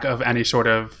Beetlejuice's lack of any sort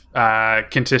of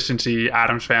consistency,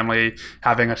 Addams Family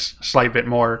having a slight bit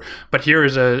more, but here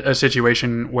is a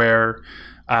situation where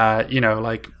you know,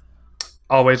 like,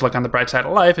 Always Look on the Bright Side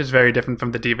of Life is very different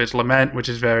from The Diva's Lament, which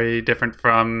is very different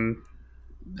from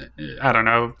I don't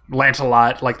know,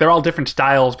 Lancelot. Like, they're all different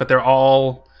styles, but they're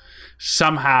all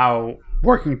somehow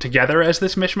working together as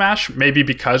this mishmash. Maybe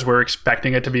because we're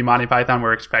expecting it to be Monty Python,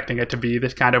 we're expecting it to be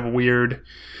this kind of weird,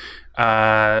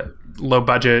 low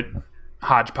budget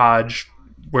hodgepodge.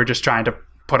 We're just trying to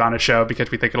put on a show because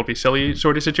we think it'll be silly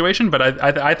sort of situation. But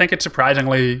I think it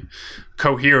surprisingly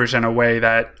coheres in a way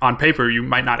that on paper you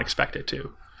might not expect it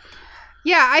to.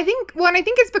 Yeah, I think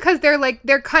it's because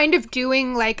they're kind of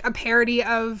doing like a parody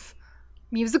of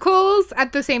musicals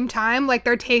at the same time. Like,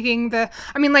 they're taking the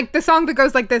song that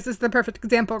goes like this is the perfect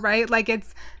example, right? Like,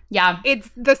 it's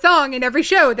the song in every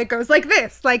show that goes like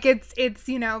this. Like, it's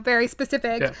very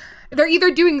specific. Yeah. They're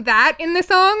either doing that in the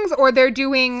songs or they're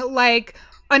doing like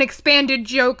an expanded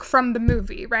joke from the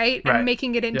movie, right? And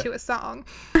making it into a song.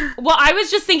 Well, I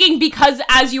was just thinking, because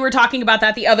as you were talking about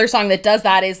that, the other song that does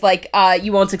that is like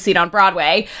You Won't Succeed on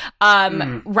Broadway.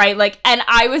 Right? Like, and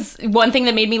one thing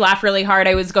that made me laugh really hard,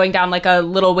 I was going down like a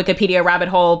little Wikipedia rabbit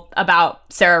hole about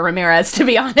Sarah Ramirez, to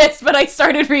be honest, but I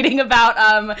started reading about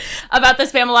the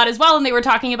Spamalot as well, and they were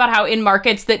talking about how in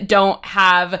markets that don't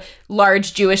have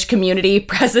large Jewish community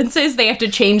presences, they have to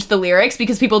change the lyrics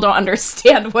because people don't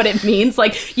understand what it means.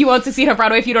 Like, you won't succeed on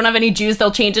Broadway if you don't have any Jews.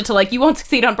 They'll change it to like, you won't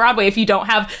succeed on Broadway if you don't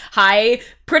have high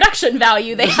production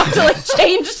value. They have to like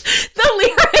change the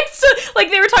lyrics to, like,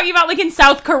 they were talking about like in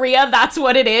South Korea, that's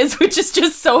what it is, which is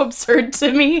just so absurd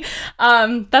to me.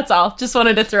 That's all. Just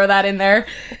wanted to throw that in there.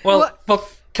 Well,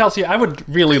 Kelsey, I would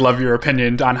really love your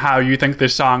opinion on how you think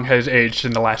this song has aged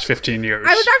in the last 15 years.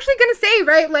 I was actually going to say,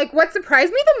 right, like, what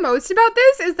surprised me the most about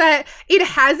this is that it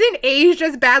hasn't aged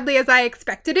as badly as I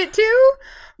expected it to,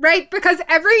 right? Because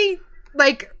every,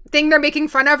 like, thing they're making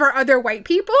fun of are other white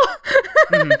people.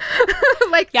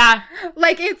 Like, yeah.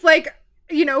 Like, it's like,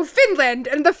 Finland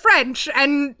and the French,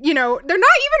 and, they're not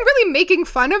even really making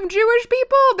fun of Jewish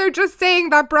people. They're just saying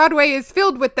that Broadway is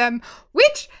filled with them,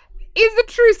 which is a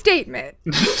true statement,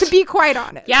 to be quite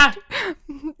honest. Yeah.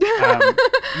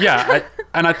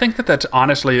 And I think that that's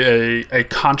honestly a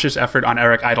conscious effort on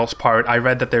Eric Idle's part. I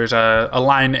read that there's a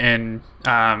line in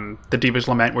The Diva's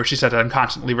Lament where she said I'm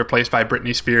constantly replaced by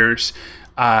Britney Spears.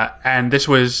 And this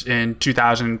was in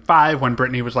 2005 when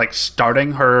Britney was like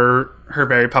starting her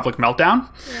very public meltdown.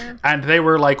 Yeah. And they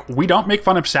were like, we don't make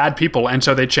fun of sad people. And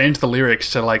so they changed the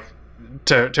lyrics to like,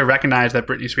 to recognize that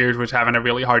Britney Spears was having a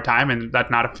really hard time and that's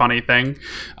not a funny thing,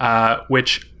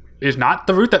 which is not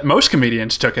the route that most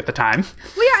comedians took at the time.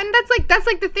 Well, yeah, and that's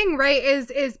like the thing, right?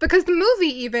 Is because the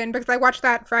movie, even because I watched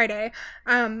that Friday,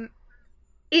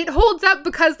 it holds up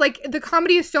because like the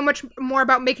comedy is so much more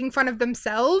about making fun of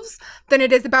themselves than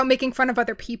it is about making fun of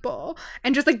other people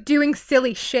and just like doing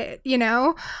silly shit,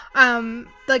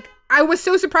 like. I was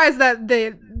so surprised that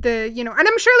the and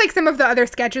I'm sure like some of the other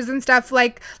sketches and stuff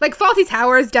like Fawlty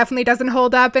Towers definitely doesn't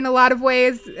hold up in a lot of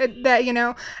ways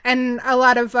that and a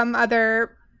lot of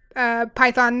other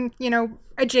Python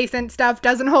adjacent stuff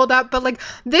doesn't hold up, but like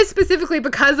this specifically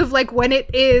because of like when it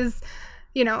is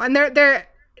and they're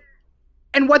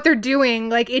and what they're doing,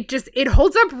 like it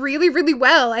holds up really, really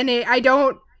well, and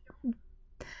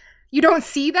you don't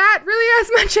see that really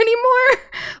as much anymore.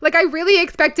 Like, I really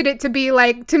expected it to be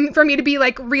like, for me to be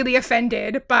like really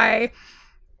offended by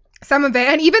some of it.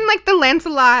 And even like the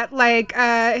Lancelot, like,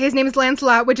 his name is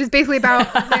Lancelot, which is basically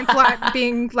about Lancelot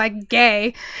being like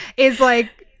gay, is like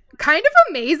kind of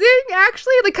amazing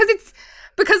actually. Like, because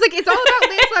it's all about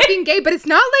Lancelot being gay, but it's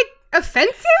not like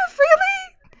offensive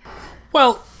really.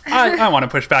 Well, I want to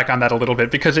push back on that a little bit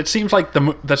because it seems like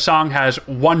the song has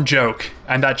one joke,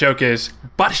 and that joke is,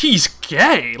 "But he's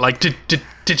gay." Like,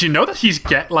 did you know that he's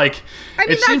gay? Like, I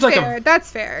mean, it seems that's like fair.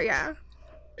 That's fair. Yeah.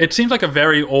 It seems like a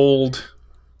very old.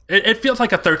 It feels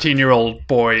like a 13-year-old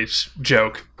boy's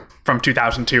joke from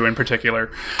 2002 in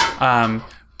particular.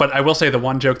 But I will say the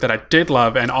one joke that I did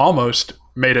love and almost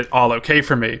made it all okay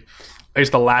for me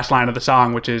is the last line of the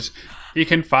song, which is, he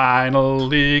can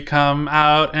finally come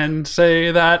out and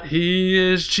say that he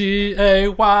is GAYMC.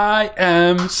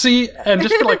 And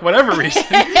just for like whatever reason,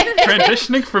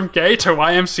 transitioning from gay to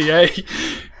YMCA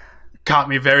caught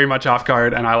me very much off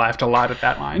guard, and I laughed a lot at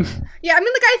that line. Yeah, I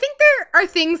mean, like, I think there are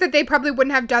things that they probably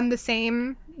wouldn't have done the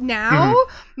same now,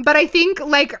 but I think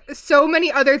like so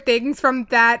many other things from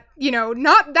that,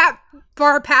 not that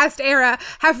far past era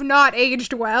have not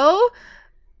aged well,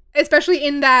 especially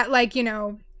in that like,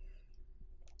 in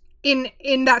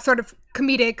that sort of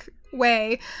comedic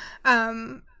way,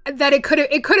 that it could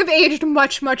have aged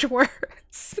much, much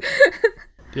worse.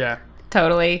 Yeah.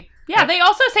 Totally. Yeah, they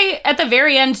also say at the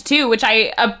very end too, which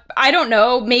I don't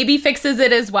know, maybe fixes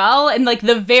it as well. And like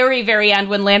the very, very end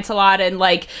when Lancelot and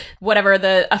like whatever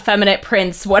the effeminate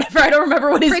prince, whatever, I don't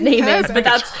remember what his name is, but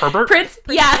that's Herbert? Prince.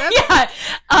 Yeah, yeah.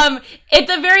 At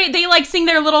the they like sing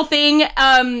their little thing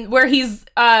where he's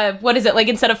what is it, like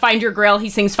instead of find your grail, he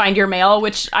sings find your mail,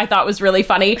 which I thought was really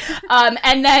funny.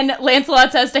 And then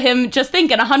Lancelot says to him, just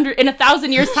think in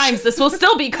 1,000 years times this will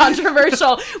still be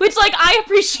controversial, which like I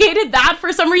appreciated that.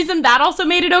 For some reason that also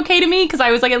made it okay to me, because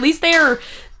I was like, at least they're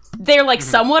like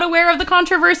somewhat aware of the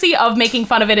controversy of making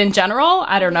fun of it in general.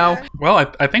 I don't know.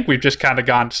 Well, I think we've just kind of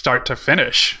gone start to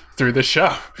finish through the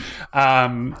show.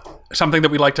 Something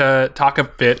that we like to talk a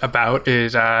bit about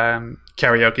is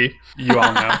karaoke. You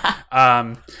all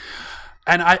know.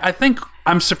 And I think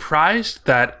I'm surprised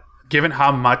that given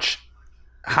how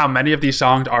many of these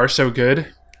songs are so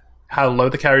good, how low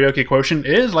the karaoke quotient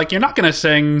is. Like, you're not going to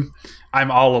sing I'm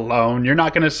All Alone. You're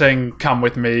not going to sing Come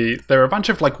With Me. There are a bunch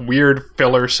of like weird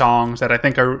filler songs that I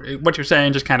think are, what you're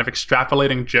saying, just kind of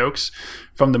extrapolating jokes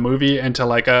from the movie into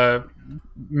like a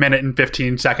minute and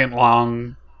 15-second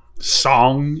long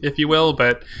song, if you will.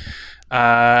 But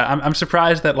I'm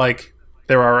surprised that like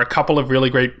there are a couple of really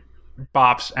great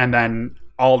bops and then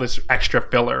all this extra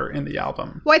filler in the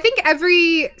album. Well, I think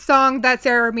every song that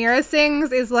Sarah Ramirez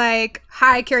sings is like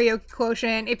high karaoke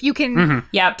quotient. If you can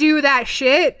do that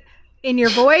shit in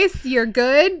your voice, you're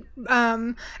good.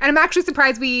 And I'm actually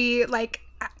surprised we, like,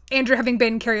 Andrew, having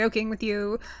been karaokeing with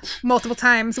you multiple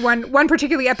times, one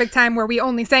particularly epic time where we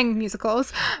only sang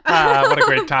musicals. What a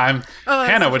great time.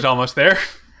 Hannah was almost there.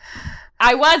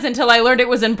 I was, until I learned it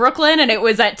was in Brooklyn, and it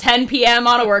was at 10 p.m.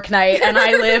 on a work night, and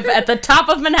I live at the top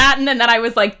of Manhattan, and then I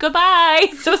was like, goodbye,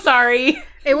 so sorry.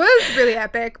 It was really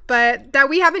epic, but that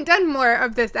we haven't done more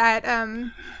of this at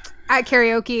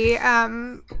karaoke,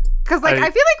 because like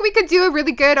I feel like we could do a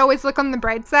really good Always Look on the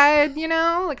Bright Side, you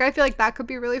know? Like, I feel like that could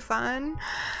be really fun.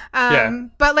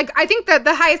 But like, I think that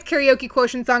the highest karaoke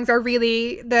quotient songs are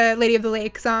really the Lady of the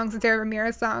Lake songs, the Sarah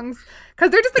Ramirez songs. Because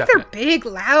they're just like, they're big,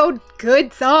 loud,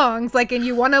 good songs, like, and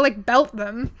you want to like belt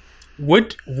them.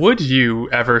 Would you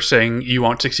ever sing You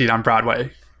Won't Succeed on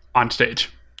Broadway on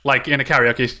stage? Like in a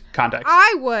karaoke context?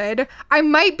 I would. I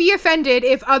might be offended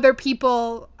if other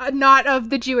people not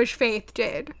of the Jewish faith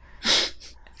did.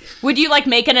 Would you like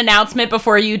make an announcement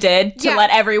before you did to let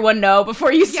everyone know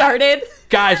before you started?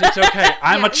 Guys, it's okay.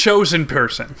 I'm a chosen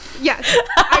person. Yes,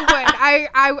 I would.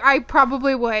 I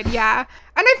probably would, yeah.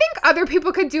 And I think other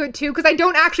people could do it too, because I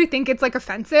don't actually think it's like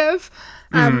offensive.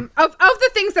 Of the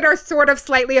things that are sort of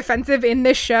slightly offensive in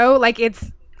this show, like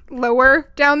it's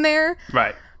lower down there.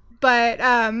 Right. But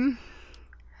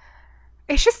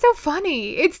it's just so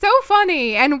funny. It's so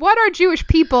funny. And what are Jewish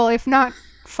people if not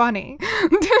funny?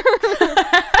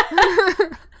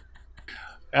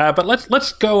 But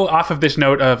let's go off of this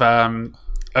note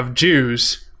of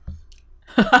Jews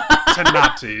to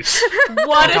Nazis.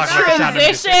 What a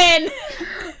transition!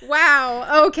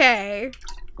 Wow. Okay.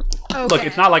 Look,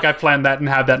 it's not like I planned that and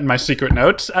have that in my secret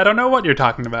notes. I don't know what you're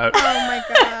talking about. Oh my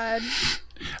god.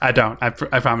 I don't. I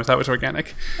promise that was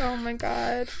organic. Oh my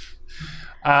god.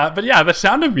 But yeah, The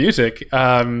Sound of Music.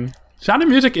 Sound of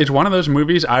Music is one of those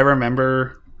movies I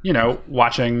remember,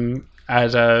 watching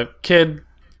as a kid,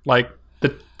 like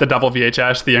the double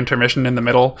VHS, the intermission in the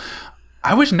middle.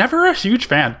 I was never a huge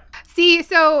fan. See,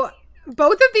 so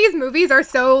both of these movies are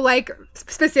so like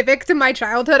specific to my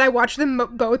childhood. I watched them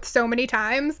both so many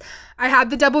times. I had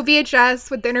the double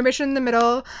VHS with the intermission in the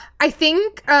middle. I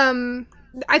think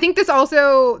this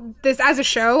as a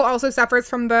show also suffers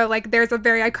from the like there's a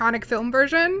very iconic film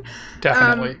version.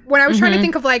 Definitely. When I was trying to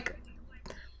think of like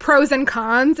pros and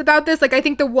cons about this, like I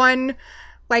think the one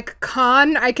like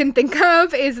con I can think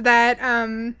of is that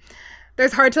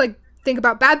there's hard to like think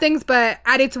about bad things, but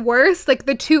at its worst, like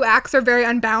the two acts are very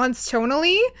unbalanced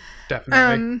tonally.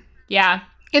 Definitely. Yeah.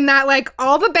 In that, like,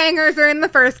 all the bangers are in the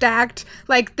first act.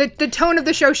 Like, the tone of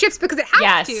the show shifts because it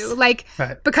has to. Like,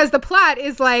 because the plot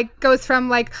is, like, goes from,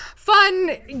 like,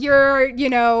 fun, your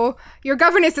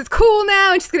governess is cool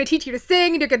now, and she's going to teach you to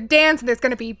sing, and you're going to dance, and there's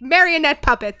going to be marionette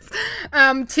puppets,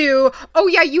 to, oh,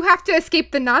 yeah, you have to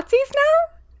escape the Nazis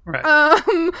now? Right.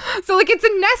 So, like, it's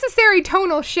a necessary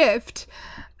tonal shift.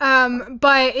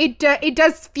 But it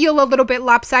does feel a little bit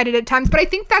lopsided at times. But I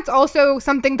think that's also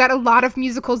something that a lot of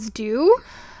musicals do.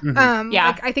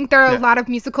 Like, I think there are a lot of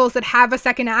musicals that have a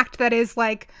second act that is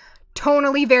like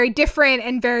tonally very different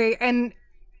and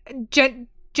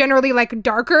generally like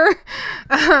darker.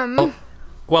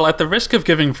 Well, at the risk of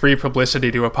giving free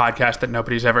publicity to a podcast that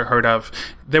nobody's ever heard of,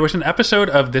 there was an episode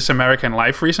of This American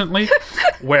Life recently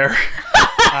where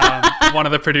one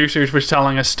of the producers was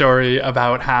telling a story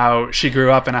about how she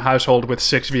grew up in a household with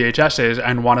 6 VHSs,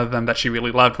 and one of them that she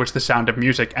really loved was The Sound of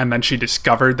Music, and then she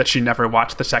discovered that she never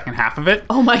watched the second half of it.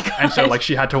 Oh my god. And so like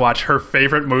she had to watch her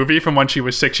favorite movie from when she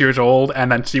was 6 years old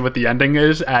and then see what the ending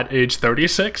is at age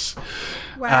 36.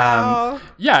 Wow.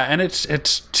 Yeah, and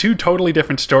it's two totally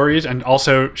different stories. And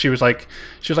also she was like,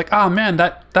 oh man,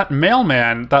 that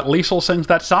mailman that Liesl sings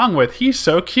that song with, he's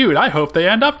so cute. I hope they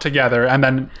end up together. And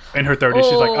then in her 30s,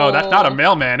 she's like, oh, that's not a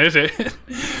mailman, is it?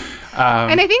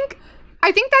 And I think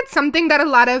that's something that a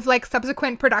lot of like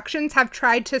subsequent productions have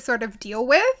tried to sort of deal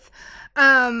with.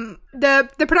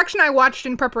 The production I watched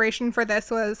in preparation for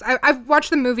this was I've watched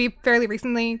the movie fairly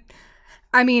recently.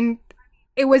 I mean,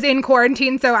 it was in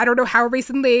quarantine, so I don't know how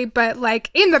recently, but like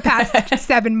in the past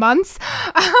 7 months.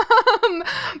 And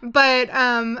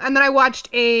then I watched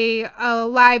a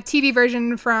live TV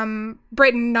version from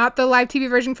Britain, not the live TV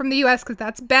version from the US, because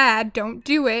that's bad. Don't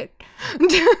do it.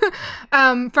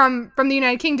 From the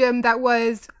United Kingdom, that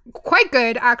was quite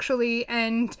good actually,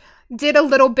 and did a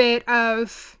little bit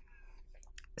of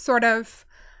sort of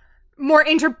more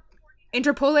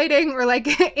interpolating or like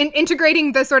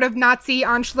integrating the sort of Nazi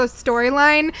Anschluss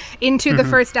storyline into the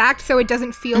first act, so it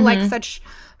doesn't feel like such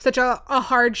a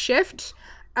hard shift.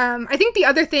 I think the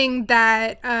other thing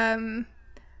that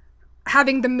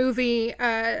having the movie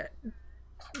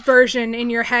version in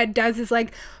your head does is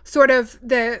like sort of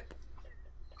the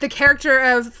character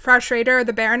of Frau Schrader,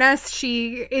 the Baroness,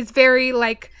 she is very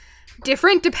like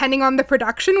different depending on the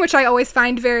production, which I always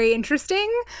find very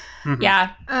interesting.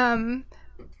 Yeah.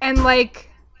 And like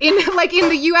in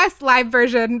the US live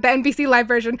version, the NBC live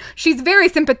version, she's very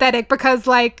sympathetic because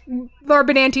like Laura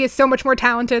Benanti is so much more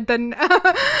talented than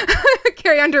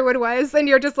Carrie Underwood was, and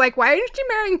you're just like, why isn't she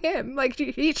marrying him? Like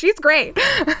she's great.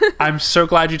 I'm so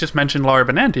glad you just mentioned Laura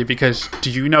Benanti, because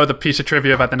do you know the piece of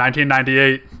trivia about the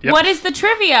 1998? Yep. What is the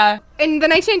trivia? In the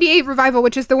 1998 revival,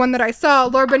 which is the one that I saw,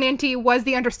 Laura Benanti was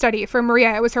the understudy for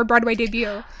Maria. It was her Broadway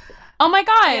debut. Oh my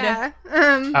god.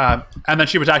 Yeah. And then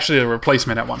she was actually a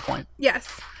replacement at one point. Yes.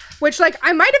 Which, like,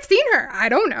 I might have seen her. I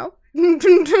don't know.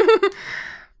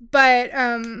 But,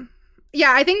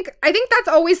 yeah, I think that's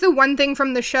always the one thing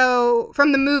from the show,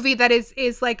 from the movie, that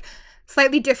is like,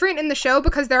 slightly different in the show,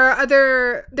 because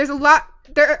there's a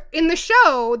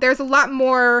lot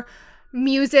more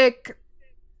music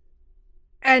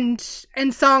and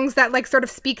songs that, like, sort of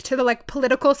speak to the, like,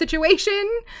 political situation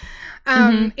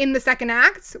in the second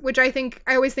act, which I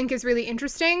always think is really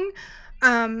interesting.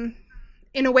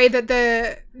 In a way that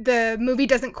the movie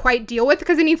doesn't quite deal with,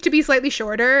 because it needs to be slightly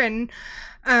shorter, and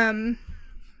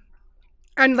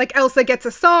like Elsa gets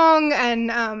a song,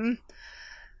 and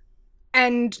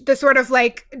the sort of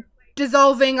like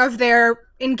dissolving of their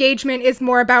engagement is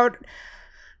more about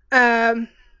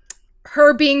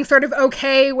her being sort of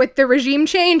okay with the regime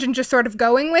change and just sort of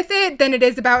going with it, than it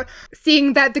is about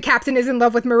seeing that the captain is in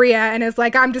love with Maria and is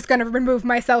like, I'm just going to remove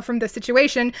myself from this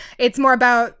situation. It's more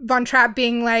about Von Trapp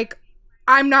being like,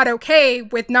 I'm not okay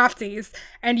with Nazis,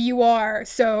 and you are,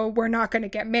 so we're not going to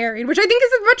get married, which I think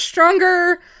is a much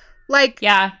stronger, like,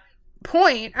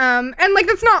 point. And, like,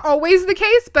 that's not always the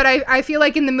case, but I feel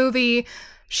like in the movie,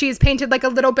 she's painted, like, a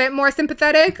little bit more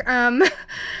sympathetic. And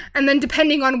then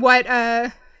depending on what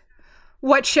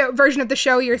version of the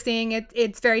show you're seeing,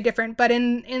 it's very different. But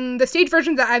in the stage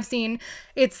versions that I've seen,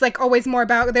 it's, like, always more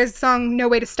about, there's a song, No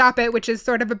Way to Stop It, which is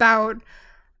sort of about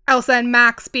Elsa and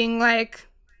Max being like,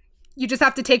 you just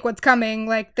have to take what's coming.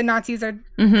 Like, the Nazis have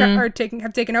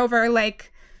taken over.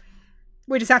 Like,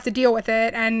 we just have to deal with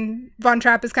it. And Von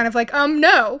Trapp is kind of like,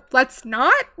 no, let's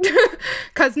not,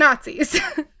 because Nazis. So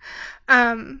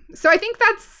I think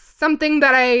that's something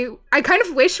that I kind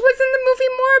of wish was in the movie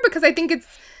more, because I think it's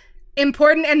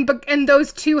important. And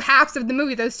those two halves of the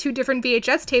movie, those two different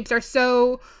VHS tapes, are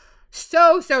so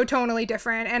tonally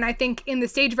different. And I think in the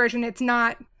stage version, it's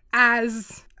not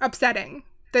as upsetting.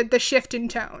 The shift in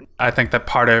tone. I think that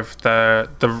part of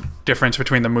the difference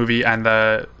between the movie and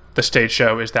the stage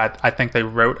show is that I think they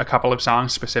wrote a couple of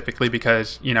songs specifically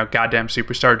because, you know, goddamn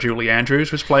superstar Julie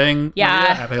Andrews was playing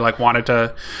Maria, and they like wanted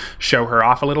to show her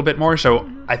off a little bit more.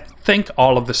 So I think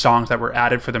all of the songs that were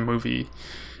added for the movie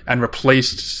and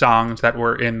replaced songs that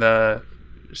were in the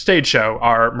stage show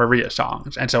are Maria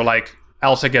songs. And so like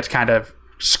Elsa gets kind of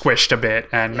squished a bit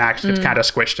and Max gets kind of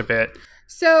squished a bit.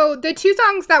 So the two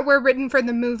songs that were written for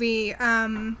the movie,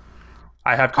 I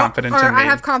Have Confidence in Me. I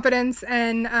Have Confidence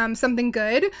and Something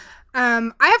Good.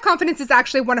 I Have Confidence is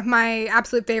actually one of my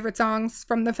absolute favorite songs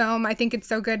from the film. I think it's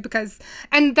so good because,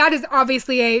 and that is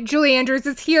obviously Julie Andrews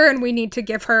is here and we need to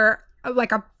give her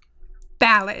like a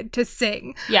ballad to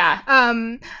sing. Yeah.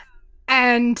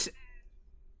 And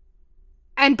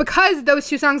And because those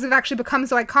two songs have actually become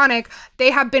so iconic,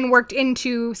 they have been worked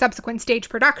into subsequent stage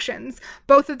productions.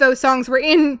 Both of those songs were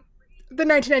in the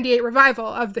 1998 revival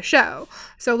of the show.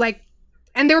 So like,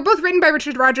 and they were both written by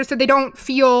Richard Rodgers, so they don't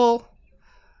feel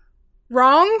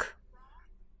wrong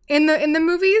in the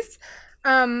movies.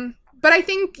 But I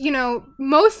think, you know,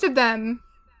 most of them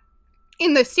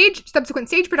in the subsequent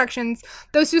stage productions,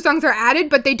 those two songs are added,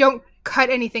 but they don't cut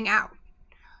anything out.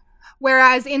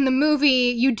 Whereas in the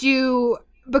movie, you do,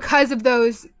 because of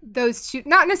those two,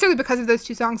 not necessarily because of those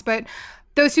two songs, but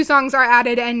those two songs are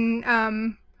added,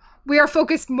 and we are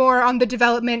focused more on the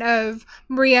development of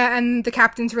Maria and the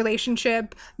captain's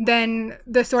relationship than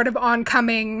the sort of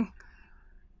oncoming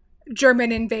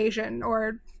German invasion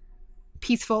or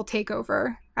peaceful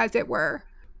takeover, as it were.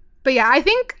 But yeah, I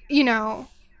think, you know,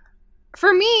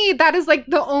 for me, that is like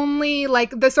the only,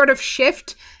 like, the sort of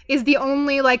shift is the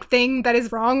only like thing that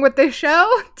is wrong with this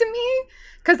show to me,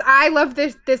 because I love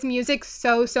this music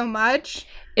so much.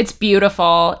 It's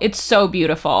beautiful. It's so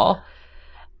beautiful.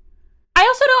 I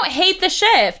also don't hate the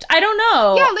shift. I don't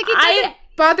know. Yeah, like, it doesn't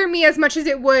bother me as much as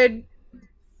it would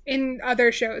in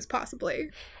other shows,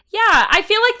 possibly. Yeah, I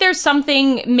feel like there's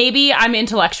something, maybe I'm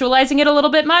intellectualizing it a little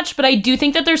bit much, but I do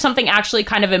think that there's something actually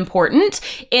kind of important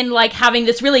in like having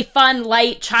this really fun,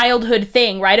 light childhood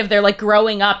thing, right? Of they're like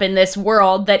growing up in this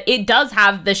world that it does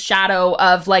have the shadow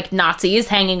of like Nazis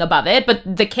hanging above it, but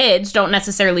the kids don't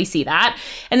necessarily see that.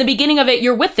 And the beginning of it,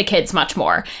 you're with the kids much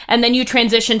more. And then you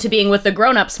transition to being with the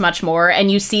grownups much more, and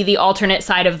you see the alternate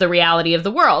side of the reality of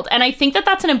the world. And I think that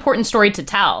that's an important story to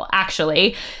tell,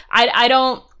 actually. I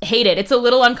don't hate it. It's a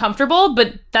little uncomfortable,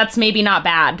 but that's maybe not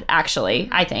bad, actually,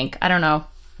 I think. I don't know.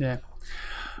 Yeah.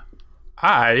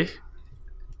 I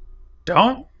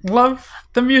don't love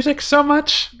the music so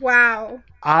much. Wow.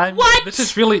 What? This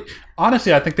is really...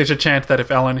 Honestly, I think there's a chance that if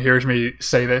Ellen hears me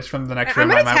say this from the next room,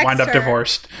 I might wind up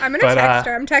divorced. I'm going to text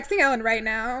her. I'm texting Ellen right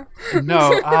now.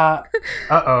 No.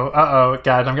 Uh-oh.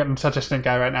 God, I'm getting such a stink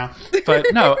eye right now. But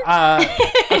no.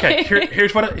 Okay,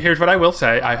 here's what I will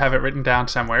say. I have it written down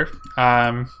somewhere.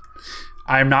 I'm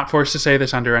not forced to say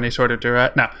this under any sort of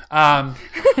duress. No.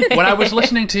 When I was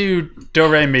listening to Do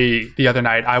Re Mi the other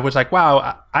night, I was like,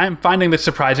 wow, I'm finding this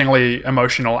surprisingly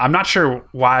emotional. I'm not sure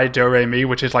why Do Re Mi,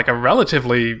 which is like a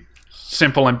relatively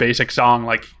simple and basic song,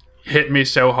 like hit me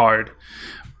so hard.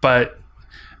 But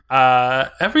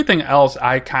everything else,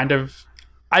 I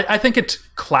think it's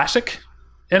classic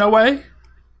in a way,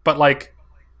 but like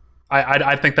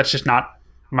I think that's just not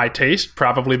my taste,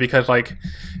 probably because like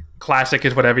classic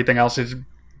is what everything else is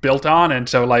built on, and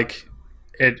so like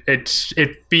it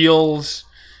feels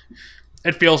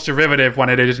derivative when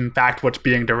it is in fact what's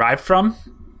being derived from,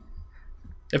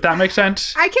 if that makes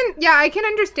sense. I can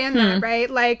understand that, right?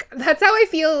 Like, that's how I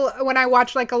feel when I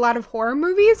watch like a lot of horror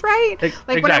movies, right? Like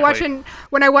exactly.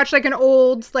 when I watch like an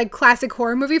old like classic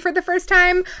horror movie for the first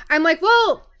time, I'm like,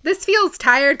 well, this feels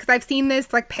tired because I've seen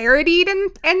this like parodied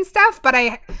and stuff, but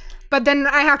then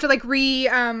I have to like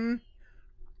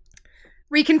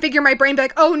reconfigure my brain, be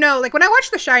like, oh no, like when I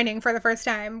watched The Shining for the first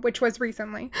time, which was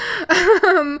recently,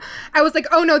 I was like,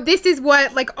 oh no, this is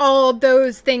what like all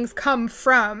those things come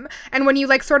from. And when you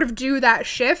like sort of do that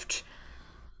shift,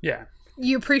 yeah,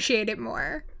 you appreciate it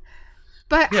more.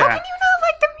 But yeah. How can you not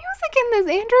like the music in this,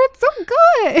 Andrew? It's so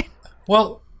good.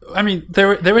 Well, I mean,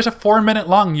 there is a 4-minute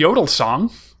long yodel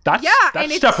song. That's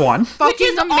and step one. Which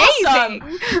is amazing.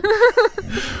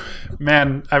 Awesome.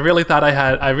 Man, I really thought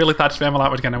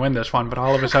Spamalot was going to win this one, but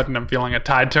all of a sudden I'm feeling a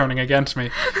tide turning against me.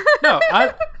 No,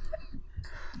 I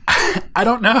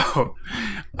don't know.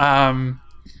 And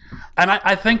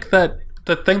I think that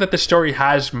the thing that this story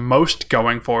has most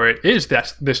going for it is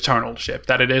this tonal shift,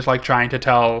 that it is like trying to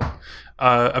tell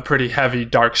a pretty heavy,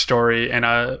 dark story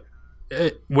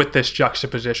with this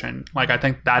juxtaposition. Like, I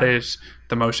think that is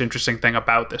the most interesting thing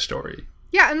about this story.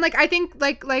 Yeah, and like I think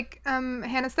like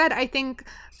Hannah said, I think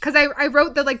because I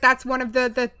wrote that like that's one of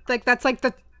the like that's like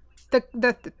the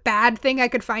bad thing I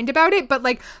could find about it, but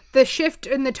like the shift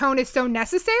in the tone is so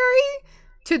necessary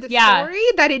to the story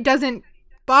that it doesn't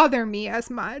bother me as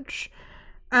much.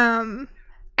 And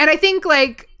I think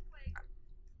the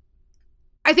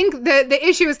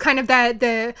issue is kind of that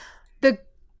the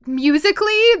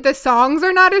musically the songs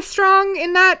are not as strong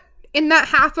in that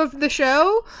half of the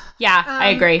show. Yeah, I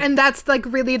agree. And that's like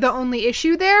really the only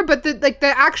issue there, but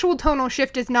the actual tonal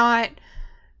shift is not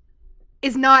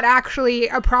actually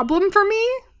a problem for me.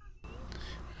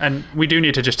 And we do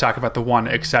need to just talk about the one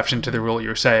exception to the rule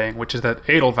you're saying, which is that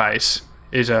Edelweiss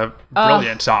is a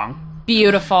brilliant song.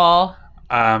 Beautiful.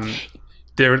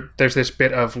 There's this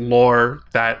bit of lore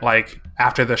that like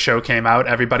after the show came out,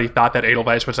 everybody thought that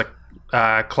Edelweiss was like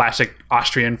classic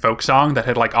Austrian folk song that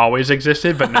had like always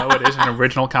existed, but no, it is an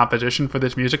original composition for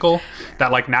this musical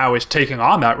that like now is taking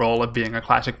on that role of being a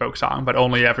classic folk song, but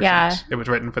only ever since it was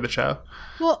written for the show.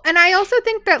 Well, and I also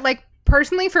think that like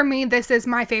personally for me, this is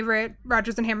my favorite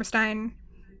Rodgers and Hammerstein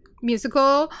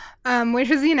musical, which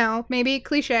is, you know, maybe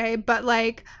cliche, but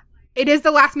like it is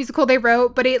the last musical they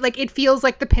wrote, but it feels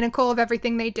like the pinnacle of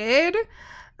everything they did.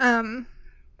 And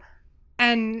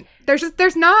there's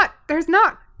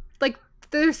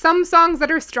some songs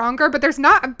that are stronger, but there's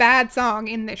not a bad song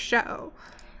in this show.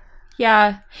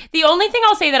 Yeah. The only thing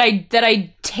I'll say that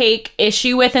I take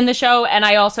issue with in the show, and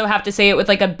I also have to say it with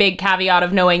like a big caveat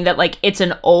of knowing that like it's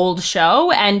an old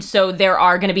show, and so there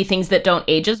are going to be things that don't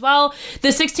age as well.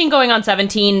 The 16 going on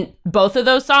 17, both of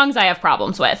those songs I have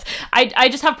problems with. I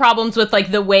just have problems with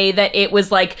like the way that it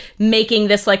was like making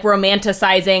this like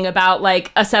romanticizing about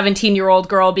like a 17-year-old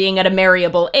girl being at a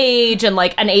marriable age and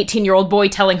like an 18-year-old boy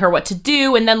telling her what to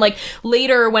do, and then like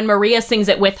later when Maria sings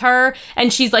it with her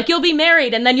and she's like, you'll be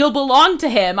married and then you'll belong to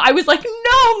him. I was like,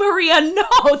 no, Maria,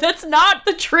 no, that's not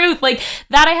the truth. Like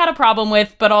that I had a problem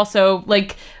with, but also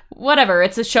like whatever.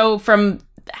 It's a show from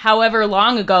however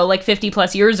long ago, like 50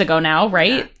 plus years ago now,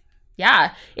 right?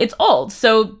 Yeah, it's old,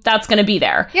 so that's going to be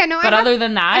there. Yeah, no, but other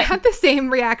than that, I had the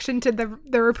same reaction to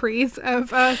the reprise of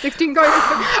 16 going on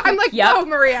 17. I'm like, whoa,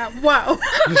 Maria, whoa.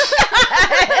 And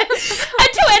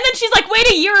then she's like,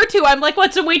 wait a year or two. I'm like,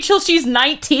 what, so wait till she's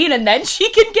 19 and then she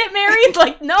can get married?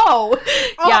 Like, no.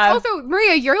 Also,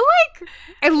 Maria, you're like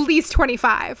at least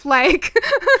 25. Like,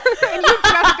 and you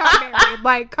just got married.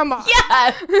 Like, come on.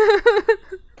 Yeah.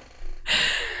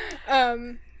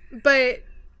 But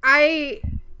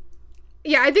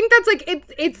I think that's like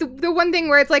it's the one thing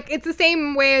where it's like it's the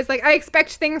same way as like I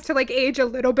expect things to like age a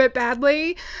little bit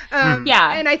badly. And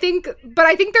I think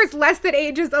there's less that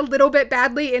ages a little bit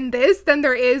badly in this than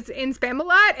there is in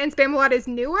Spamalot, and Spamalot is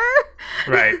newer.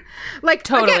 Right. Like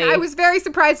totally. Again, I was very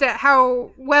surprised at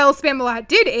how well Spamalot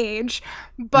did age,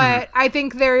 but I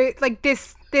think there like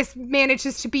this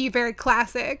manages to be very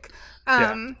classic.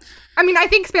 I mean, I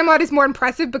think Spamalot is more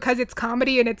impressive because it's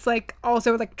comedy and it's like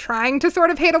also like trying to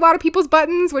sort of hit a lot of people's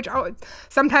buttons, which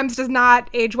sometimes does not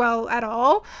age well at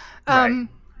all.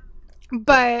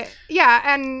 But yeah,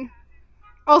 and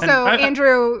also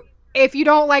Andrew, if you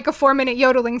don't like a 4-minute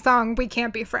yodeling song, we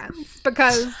can't be friends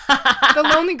because The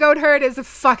Lonely Goat Herd is a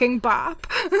fucking bop.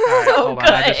 So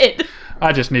good.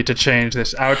 I just need to change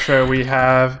this outro we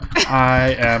have.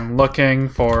 I am looking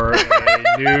for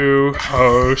a new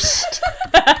host.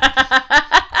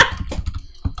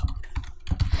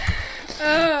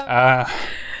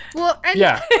 Well, and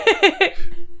yeah.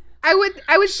 I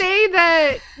would say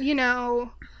that, you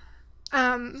know,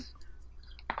 I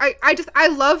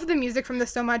love the music from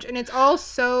this so much, and it's all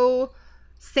so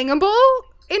singable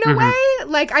in a way.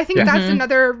 Like, I think that's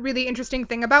another really interesting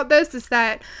thing about this is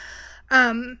that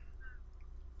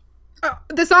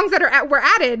the songs that were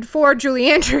added for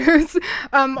Julie Andrews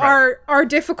are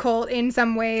difficult in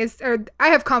some ways. Or I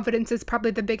Have Confidence is probably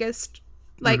the biggest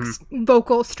like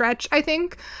vocal stretch, I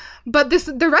think. But the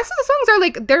rest of the songs are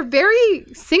like they're very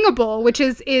singable, which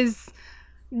is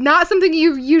not something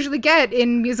you usually get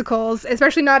in musicals,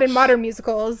 especially not in modern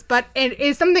musicals. But it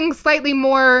is something slightly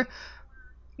more,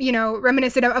 you know,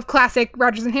 reminiscent of classic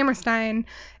Rodgers and Hammerstein,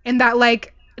 in that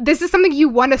like this is something you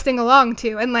want to sing along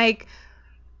to, and like.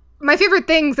 My favorite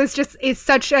things has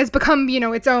become, you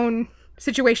know, its own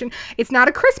situation. It's not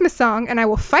a Christmas song, and I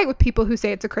will fight with people who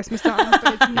say it's a Christmas song,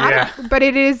 but it's not. But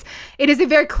it is a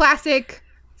very classic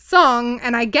song,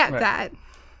 and I get that.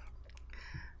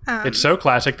 It's so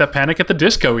classic that Panic at the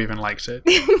Disco even likes it.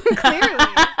 Clearly.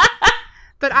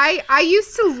 But I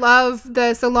used to love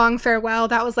the So Long Farewell.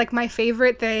 That was like my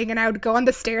favorite thing, and I would go on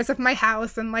the stairs of my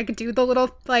house and like do the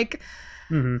little like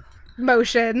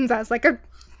motions. I was like a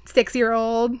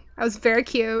 6-year-old. I was very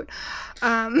cute.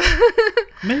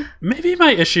 Maybe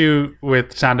my issue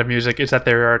with Sound of Music is that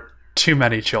there are too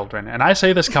many children, and I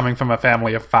say this coming from a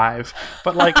family of 5.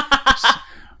 But like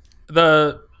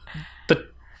the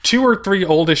 2 or 3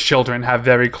 oldest children have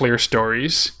very clear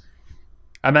stories,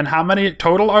 and then how many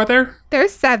total are there?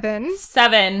 There's 7.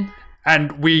 7.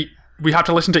 And we have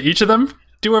to listen to each of them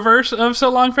do a verse of So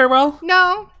Long Farewell?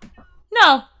 No.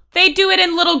 They do it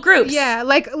in little groups. Yeah,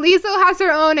 like Liesel has her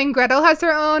own and Gretel has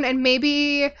her own, and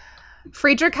maybe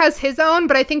Friedrich has his own,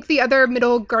 but I think the other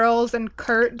middle girls and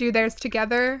Kurt do theirs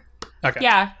together. Okay.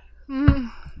 Yeah.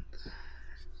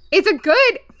 It's a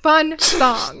good, fun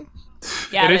song.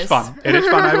 Yeah, it is fun.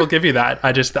 I will give you that.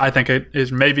 I think it is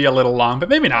maybe a little long, but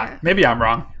maybe not. Yeah. Maybe I'm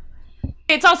wrong.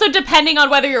 It's also depending on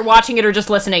whether you're watching it or just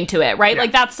listening to it, right? Yeah.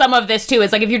 Like, that's some of this, too,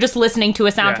 is, like, if you're just listening to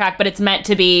a soundtrack, Yeah. but it's meant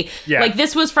to be, Yeah. like,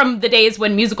 this was from the days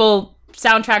when musical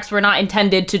soundtracks were not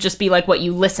intended to just be, like, what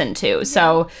you listen to,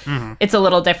 so it's a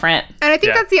little different. And I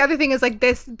think Yeah. that's the other thing is, like,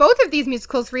 both of these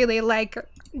musicals really, like,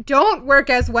 don't work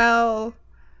as well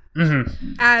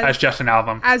As just an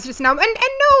album. as just now. And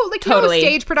no, like, Totally. no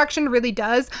stage production really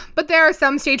does, but there are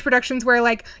some stage productions where,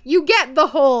 like, you get the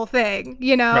whole thing,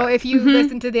 you know, Right. if you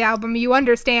listen to the album, you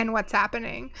understand what's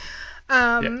happening.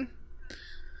 Yeah.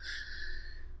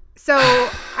 So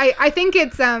I think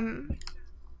it's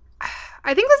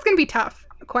I think this is gonna be tough,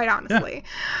 quite honestly.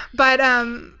 But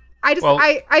Well-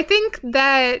 I think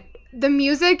that the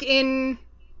music in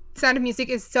Sound of Music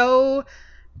is so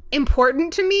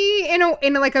important to me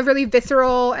in like a really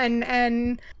visceral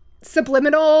and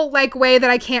subliminal like way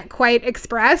that I can't quite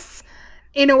express,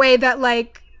 in a way that,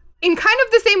 like, in kind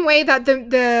of the same way that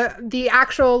the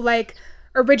actual like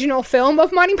original film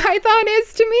of Monty Python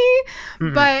is to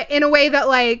me, but in a way that,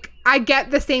 like, I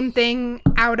get the same thing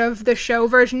out of the show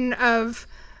version of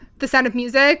The Sound of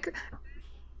Music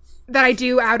that I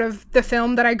do out of the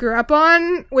film that I grew up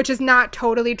on, which is not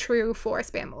totally true for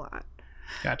Spamalot.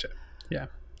 Gotcha. Yeah.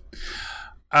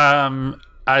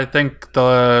 I think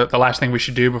the last thing we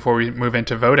should do before we move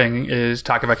into voting is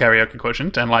talk about karaoke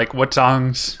quotient and, like, what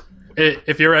songs.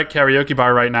 If you're at karaoke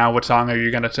bar right now, what song are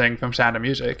you gonna sing from Sound of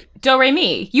Music? Do Re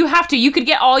Mi. You have to. You could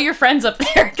get all your friends up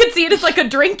there. You could see it as like a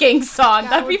drinking song.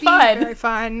 That'd be would fun. Very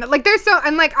fun. Like, there's so,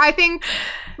 and like, I think,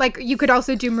 like, you could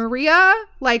also do Maria.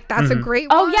 Like, that's a great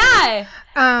one. Oh yeah.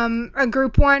 A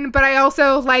group one. But I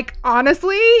also, like,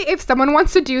 honestly, if someone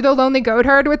wants to do The Lonely Goat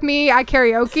Herd with me at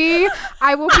karaoke,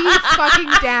 I will be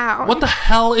fucking down. What the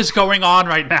hell is going on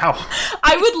right now?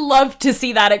 I would love to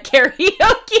see that at karaoke.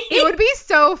 It would be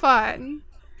so fun.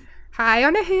 High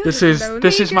on a hill. This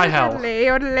is my hell.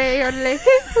 Odele, odele, odele.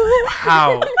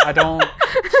 How? I don't.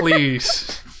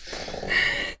 Please.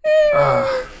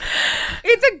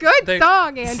 It's a good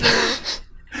song, Andrew.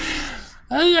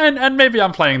 And maybe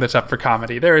I'm playing this up for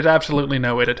comedy. There is absolutely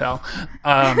no way to tell.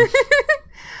 I think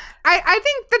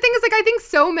the thing is, like, I think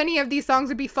so many of these songs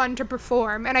would be fun to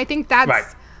perform, and I think that's Right.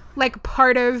 like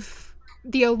part of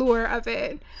the allure of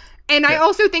it. And I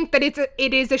also think that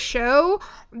it is a show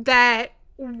that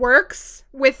works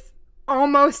with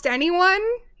almost anyone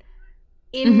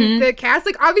in the cast.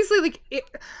 Like, obviously, like,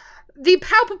 the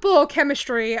palpable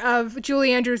chemistry of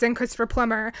Julie Andrews and Christopher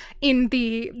Plummer in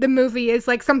the movie is,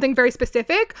 like, something very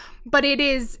specific, but it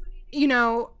is, you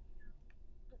know,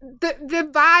 the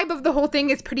vibe of the whole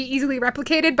thing is pretty easily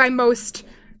replicated by most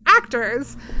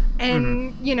actors,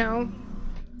 and you know,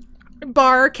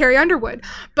 bar Carrie Underwood,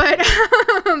 but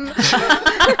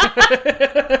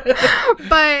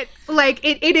but like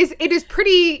it is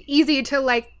pretty easy to,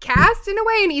 like, cast in a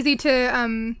way, and easy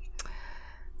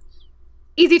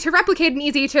to replicate and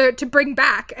easy to bring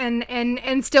back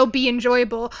and still be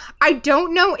enjoyable. I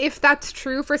don't know if that's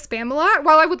true for Spamalot.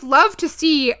 While I would love to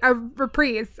see a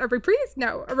revival.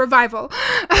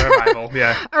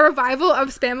 Yeah. A revival of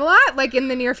Spamalot, like, in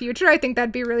the near future. I think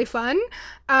that'd be really fun.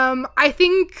 I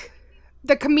think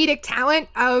the comedic talent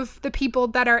of the people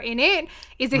that are in it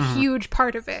is a huge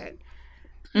part of it.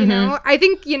 You know, I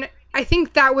think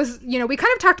that was, you know, we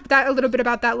kind of talked a little bit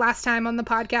about that last time on the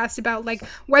podcast, about, like,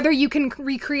 whether you can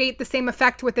recreate the same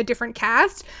effect with a different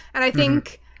cast. And I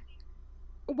think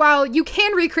while you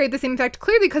can recreate the same effect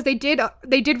clearly, because they did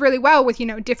really well with, you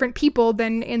know, different people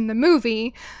than in the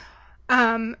movie,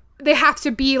 they have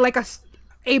to be, like,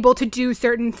 able to do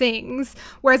certain things.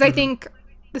 Whereas I think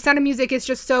The Sound of Music is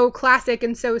just so classic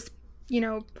and so, you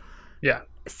know, Yeah.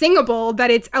 singable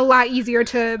that it's a lot easier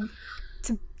to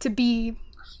be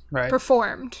Right.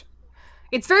 performed.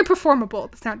 It's very performable,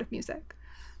 The Sound of Music.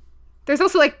 There's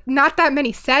also, like, not that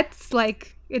many sets.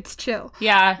 Like, it's chill.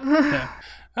 Yeah.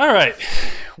 All right.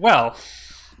 Well,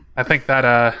 I think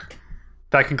that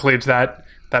concludes that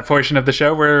portion of the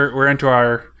show. We're into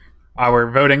our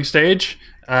voting stage.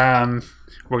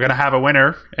 We're gonna have a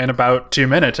winner in about 2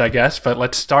 minutes, I guess. But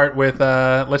let's start with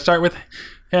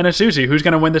Hannah Susie. Who's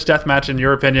gonna win this death match in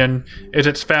your opinion? Is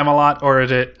it Spamalot or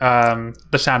is it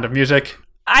The Sound of Music?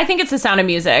 I think it's The Sound of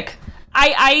Music.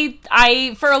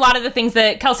 I for a lot of the things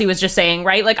that Kelsey was just saying,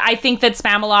 right? Like, I think that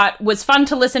Spamalot was fun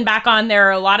to listen back on. There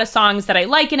are a lot of songs that I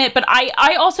like in it, but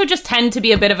I also just tend to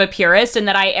be a bit of a purist, in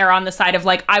that I err on the side of,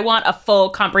 like, I want a full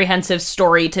comprehensive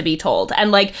story to be told.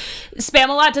 And, like,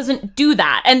 Spamalot doesn't do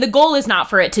that. And the goal is not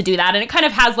for it to do that. And it kind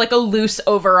of has, like, a loose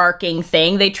overarching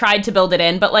thing. They tried to build it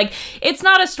in, but, like, it's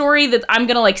not a story that I'm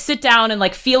gonna, like, sit down and,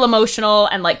 like, feel emotional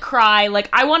and, like, cry. Like,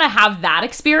 I want to have that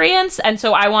experience. And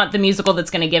so I want the musical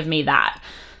that's gonna give me that.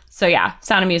 So yeah,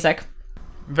 Sound of Music.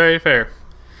 Very fair.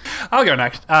 I'll go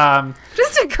next.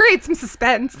 Just to create some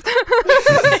suspense.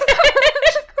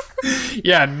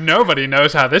 Yeah, nobody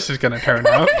knows how this is going to turn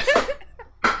out.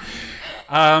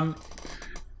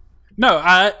 No,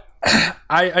 I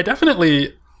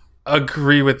definitely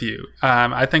agree with you.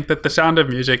 I think that the Sound of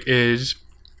Music is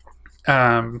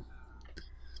a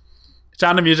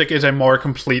more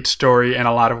complete story in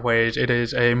a lot of ways. It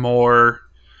is a more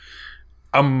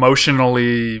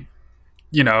emotionally,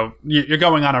 you're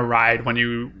going on a ride when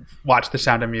you watch The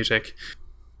Sound of Music.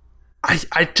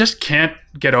 I just can't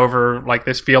get over like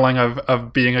this feeling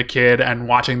of being a kid and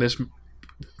watching this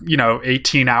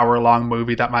 18-hour long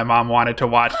movie that my mom wanted to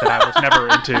watch that I was never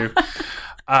into.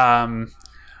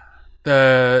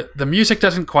 The music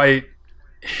doesn't quite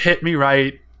hit me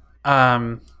right.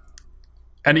 And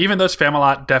even though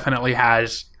Spamalot definitely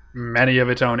has many of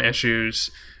its own issues,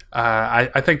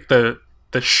 I think the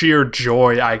sheer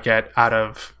joy I get out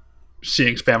of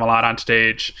seeing Spamalot on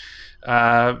stage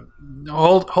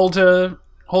holds a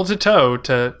toe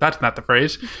to, that's not the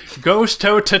phrase, goes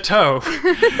toe to toe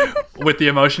with the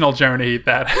emotional journey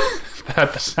that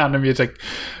The Sound of Music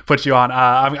puts you on.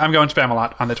 I'm going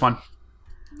Spamalot on this one.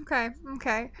 Okay.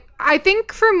 I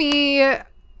think for me,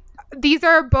 these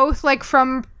are both like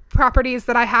from properties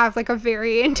that I have like a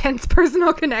very intense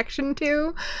personal connection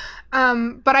to.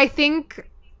 But I think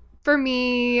for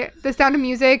me, The Sound of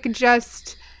Music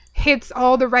just hits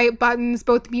all the right buttons,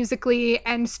 both musically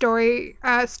and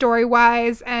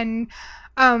story-wise, and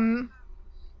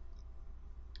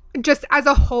just as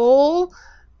a whole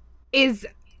is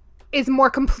more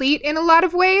complete in a lot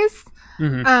of ways.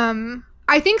 Mm-hmm.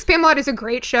 I think Spamalot is a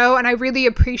great show, and I really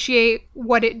appreciate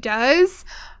what it does.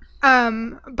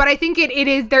 But I think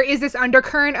there is this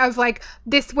undercurrent of like,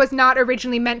 this was not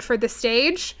originally meant for the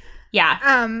stage. Yeah.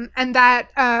 And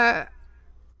that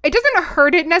it doesn't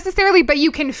hurt it necessarily, but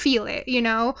you can feel it, You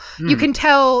can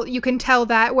tell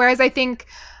that. Whereas I think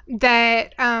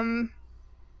that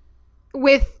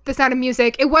with The Sound of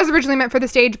Music, it was originally meant for the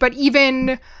stage, but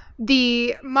even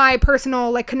my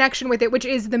personal like connection with it, which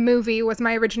is the movie, was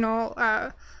my original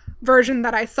version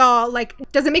that I saw, like,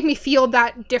 doesn't make me feel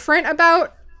that different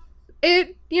about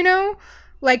it,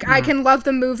 Like, I can love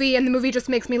the movie, and the movie just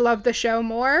makes me love the show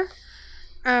more.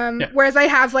 Whereas I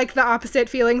have like the opposite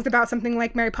feelings about something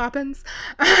like Mary Poppins,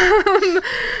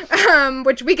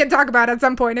 which we can talk about at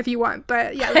some point if you want.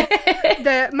 But yeah,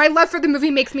 like, my love for the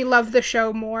movie makes me love the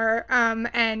show more,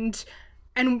 and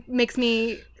makes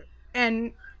me,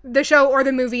 and the show or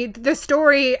the movie, the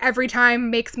story every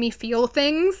time makes me feel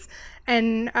things,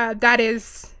 and that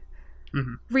is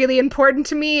really important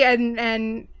to me,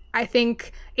 and I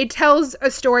think it tells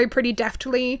a story pretty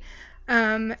deftly.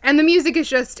 And the music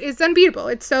is unbeatable.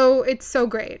 It's so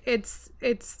great. It's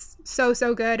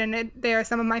so good, and they are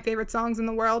some of my favorite songs in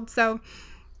the world. So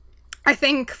I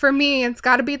think for me, it's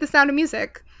got to be The Sound of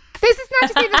Music. This is not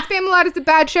to say that Spamalot is a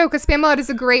bad show, because Spamalot is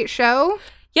a great show.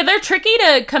 Yeah, they're tricky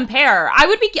to compare.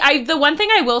 The one thing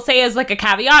I will say as like a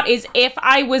caveat is, if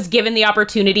I was given the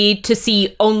opportunity to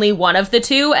see only one of the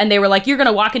two, and they were like, you're going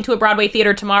to walk into a Broadway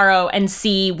theater tomorrow and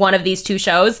see one of these two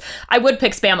shows, I would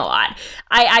pick Spamalot.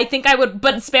 I think I would,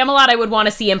 but Spamalot I would want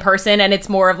to see in person, and it's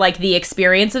more of like the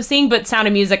experience of seeing, but Sound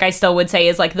of Music I still would say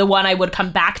is like the one I would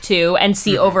come back to and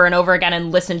see over and over again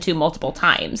and listen to multiple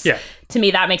times. Yeah. To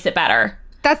me, that makes it better.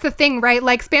 That's the thing, right?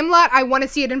 Like, Spamalot, I want to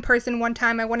see it in person one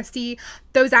time. I want to see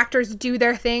those actors do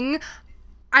their thing.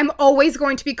 I'm always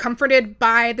going to be comforted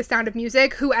by The Sound of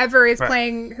Music, whoever is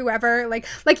playing whoever. Like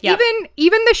yep.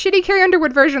 even the shitty Carrie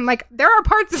Underwood version, like, there are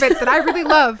parts of it that I really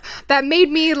love that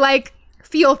made me, like,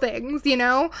 feel things,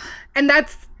 And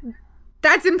that's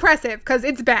impressive, because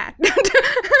it's bad.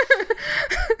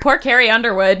 Poor Carrie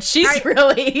Underwood. She's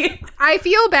really... I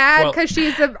feel bad because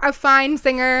she's a fine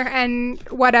singer and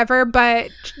whatever,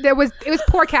 but it was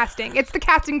poor casting. It's the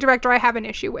casting director I have an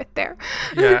issue with there.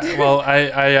 Yeah, well,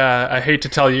 I hate to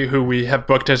tell you who we have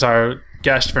booked as our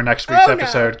guest for next week's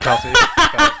episode, Kelsey.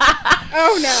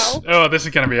 Oh, no. Oh, this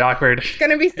is going to be awkward. It's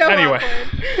going to be so awkward.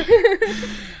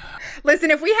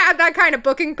 Listen, if we had that kind of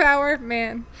booking power,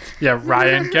 man. Yeah,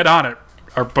 Ryan, get on it.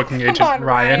 Our booking agent, Come on,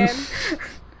 Ryan.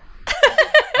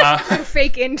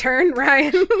 Fake intern,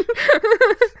 Ryan.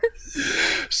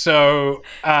 So,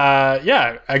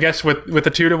 I guess with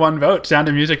a 2-1 vote, Sound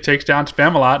of Music takes down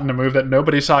Spamalot in a move that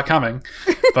nobody saw coming.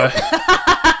 But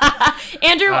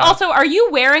Andrew, also, are you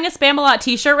wearing a Spamalot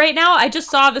t-shirt right now? I just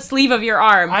saw the sleeve of your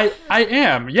arm. I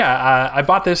am, yeah. I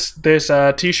bought this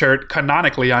t-shirt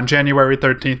canonically on January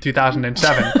 13th,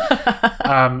 2007.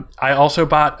 I also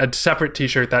bought a separate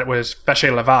t-shirt that was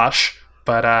Fâché la Vache,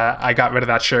 But I got rid of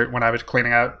that shirt when I was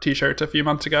cleaning out T-shirts a few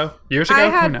months ago. Years ago?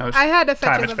 Who knows? I had a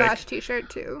Time Fetch is of fake. Lavash t-shirt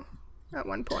too at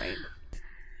one point.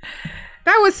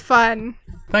 That was fun.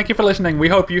 Thank you for listening. We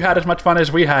hope you had as much fun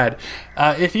as we had.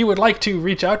 If you would like to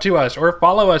reach out to us or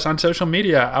follow us on social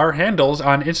media, our handles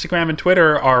on Instagram and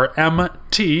Twitter are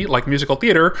MT, like musical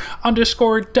theater,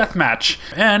 _deathmatch.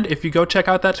 And if you go check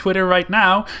out that Twitter right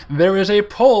now, there is a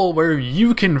poll where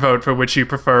you can vote for which you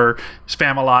prefer,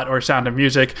 Spam-A-Lot or Sound of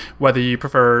Music, whether you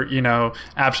prefer,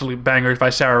 absolute bangers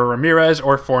by Sarah Ramirez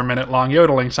or 4-minute-long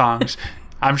yodeling songs.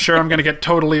 I'm sure I'm going to get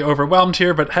totally overwhelmed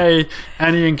here, but hey,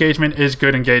 any engagement is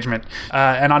good engagement.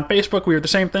 And on Facebook, we are the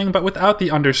same thing, but without the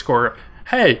underscore.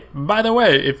 Hey, by the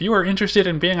way, if you are interested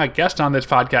in being a guest on this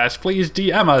podcast, please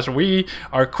DM us. We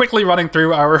are quickly running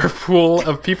through our pool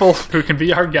of people who can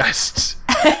be our guests.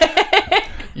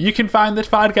 You can find this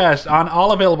podcast on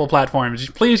all available platforms.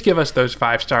 Please give us those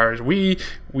 5 stars. We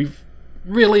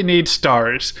really need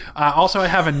stars. Also, I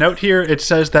have a note here. It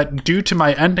says that due to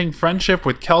my ending friendship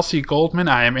with Kelsey Goldman,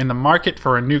 I am in the market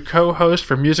for a new co-host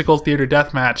for Musical Theater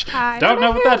Deathmatch. Don't know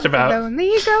what that's about.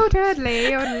 Lonely goat,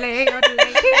 oddly, oddly, oddly,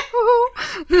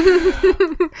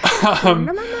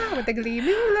 with the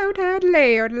gleaming load,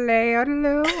 oddly, oddly,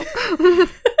 oddly.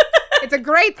 It's a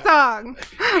great song.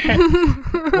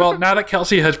 Well, now that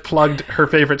Kelsey has plugged her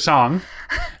favorite song,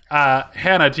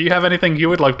 Hannah, do you have anything you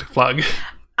would like to plug?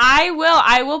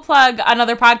 I will plug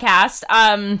another podcast.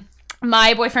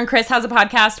 My boyfriend Chris has a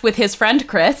podcast with his friend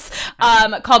Chris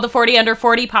called the 40 Under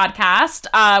 40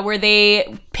 podcast, where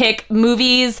they pick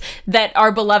movies that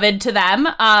are beloved to them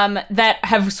that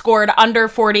have scored under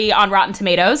 40 on Rotten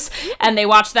Tomatoes, and they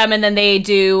watch them and then they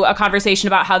do a conversation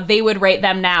about how they would rate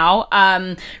them now.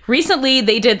 Recently,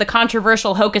 they did the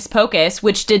controversial Hocus Pocus,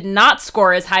 which did not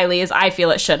score as highly as I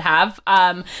feel it should have,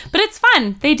 but it's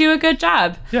fun. They do a good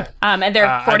job. Yeah. And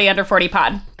they're 40 Under 40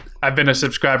 pod. I've been a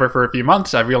subscriber for a few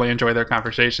months. I really enjoy their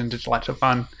conversations. It's lots of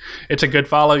fun. It's a good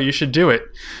follow. You should do it.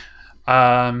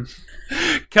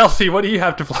 Kelsey, what do you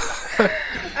have to plug?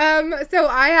 So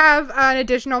I have an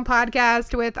additional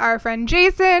podcast with our friend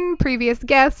Jason, previous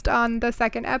guest on the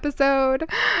 2nd episode.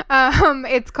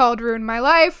 It's called Ruin My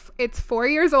Life. It's 4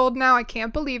 years old now. I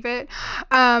can't believe it.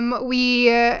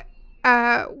 We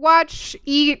watch,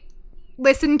 eat,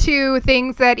 listen to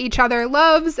things that each other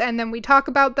loves, and then we talk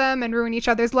about them and ruin each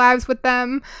other's lives with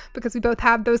them because we both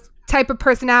have those type of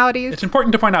personalities. It's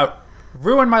important to point out,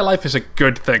 ruin my life is a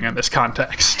good thing in this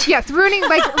context. Yes, ruining,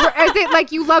 like, as it,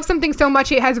 like, you love something so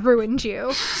much it has ruined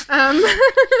you.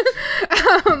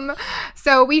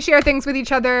 So we share things with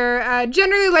each other,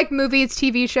 generally like movies,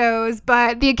 TV shows,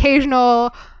 but the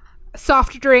occasional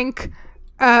soft drink,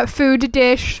 food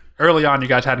dish. Early on, you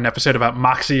guys had an episode about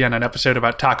Moxie and an episode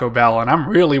about Taco Bell, and I'm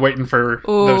really waiting for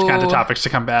those kinds of topics to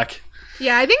come back.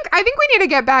 Yeah, I think we need to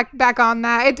get back on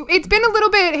that. It's been a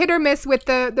little bit hit or miss with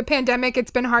the pandemic.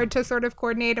 It's been hard to sort of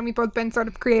coordinate, and we've both been sort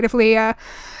of creatively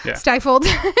stifled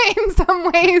in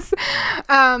some ways.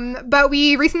 But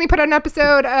we recently put out an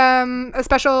episode, a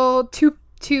special two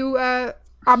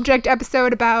object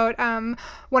episode about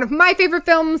one of my favorite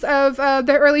films of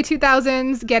the early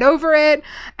 2000s, Get Over It,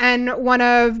 and one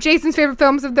of Jason's favorite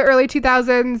films of the early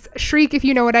 2000s, Shriek, If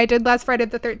You Know What I Did Last Friday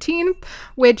the 13th,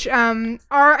 which are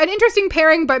an interesting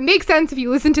pairing, but make sense if you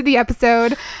listen to the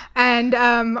episode,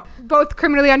 and both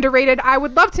criminally underrated. I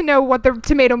would love to know what the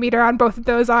tomato meter on both of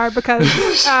those are, because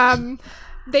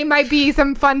they might be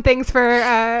some fun things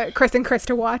for Chris and Chris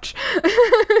to watch.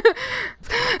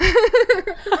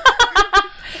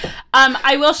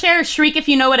 I will share Shriek, If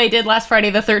You Know What I Did Last Friday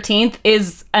the 13th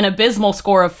is an abysmal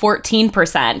score of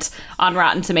 14% on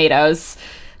Rotten Tomatoes.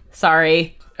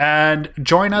 Sorry. And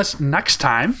join us next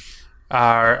time.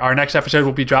 Our next episode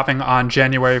will be dropping on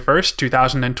January 1st,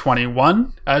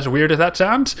 2021, as weird as that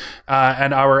sounds.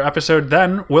 And our episode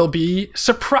then will be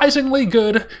surprisingly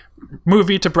good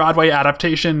movie to Broadway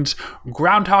adaptations,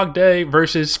 Groundhog Day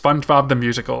versus SpongeBob the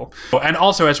Musical. And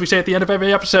also, as we say at the end of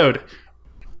every episode,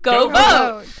 Go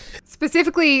vote!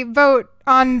 Specifically, vote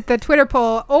on the Twitter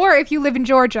poll, or if you live in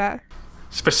Georgia.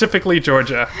 Specifically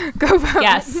Georgia. Go vote.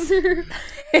 Yes.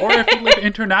 Or if you live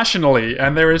internationally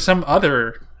and there is some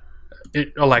other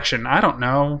election. I don't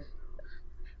know.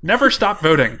 Never stop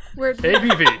voting.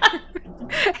 ABV.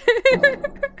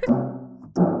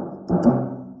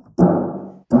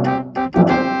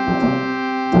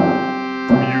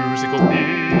 Musical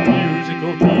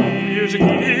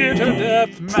theater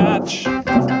deathmatch.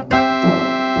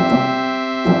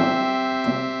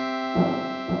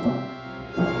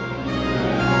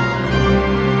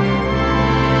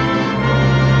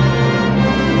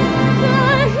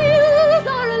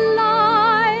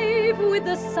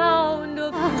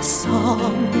 A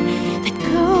song that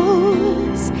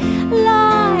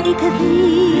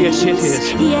these. Yes, it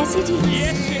is. Yes, it is.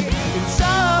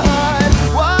 Inside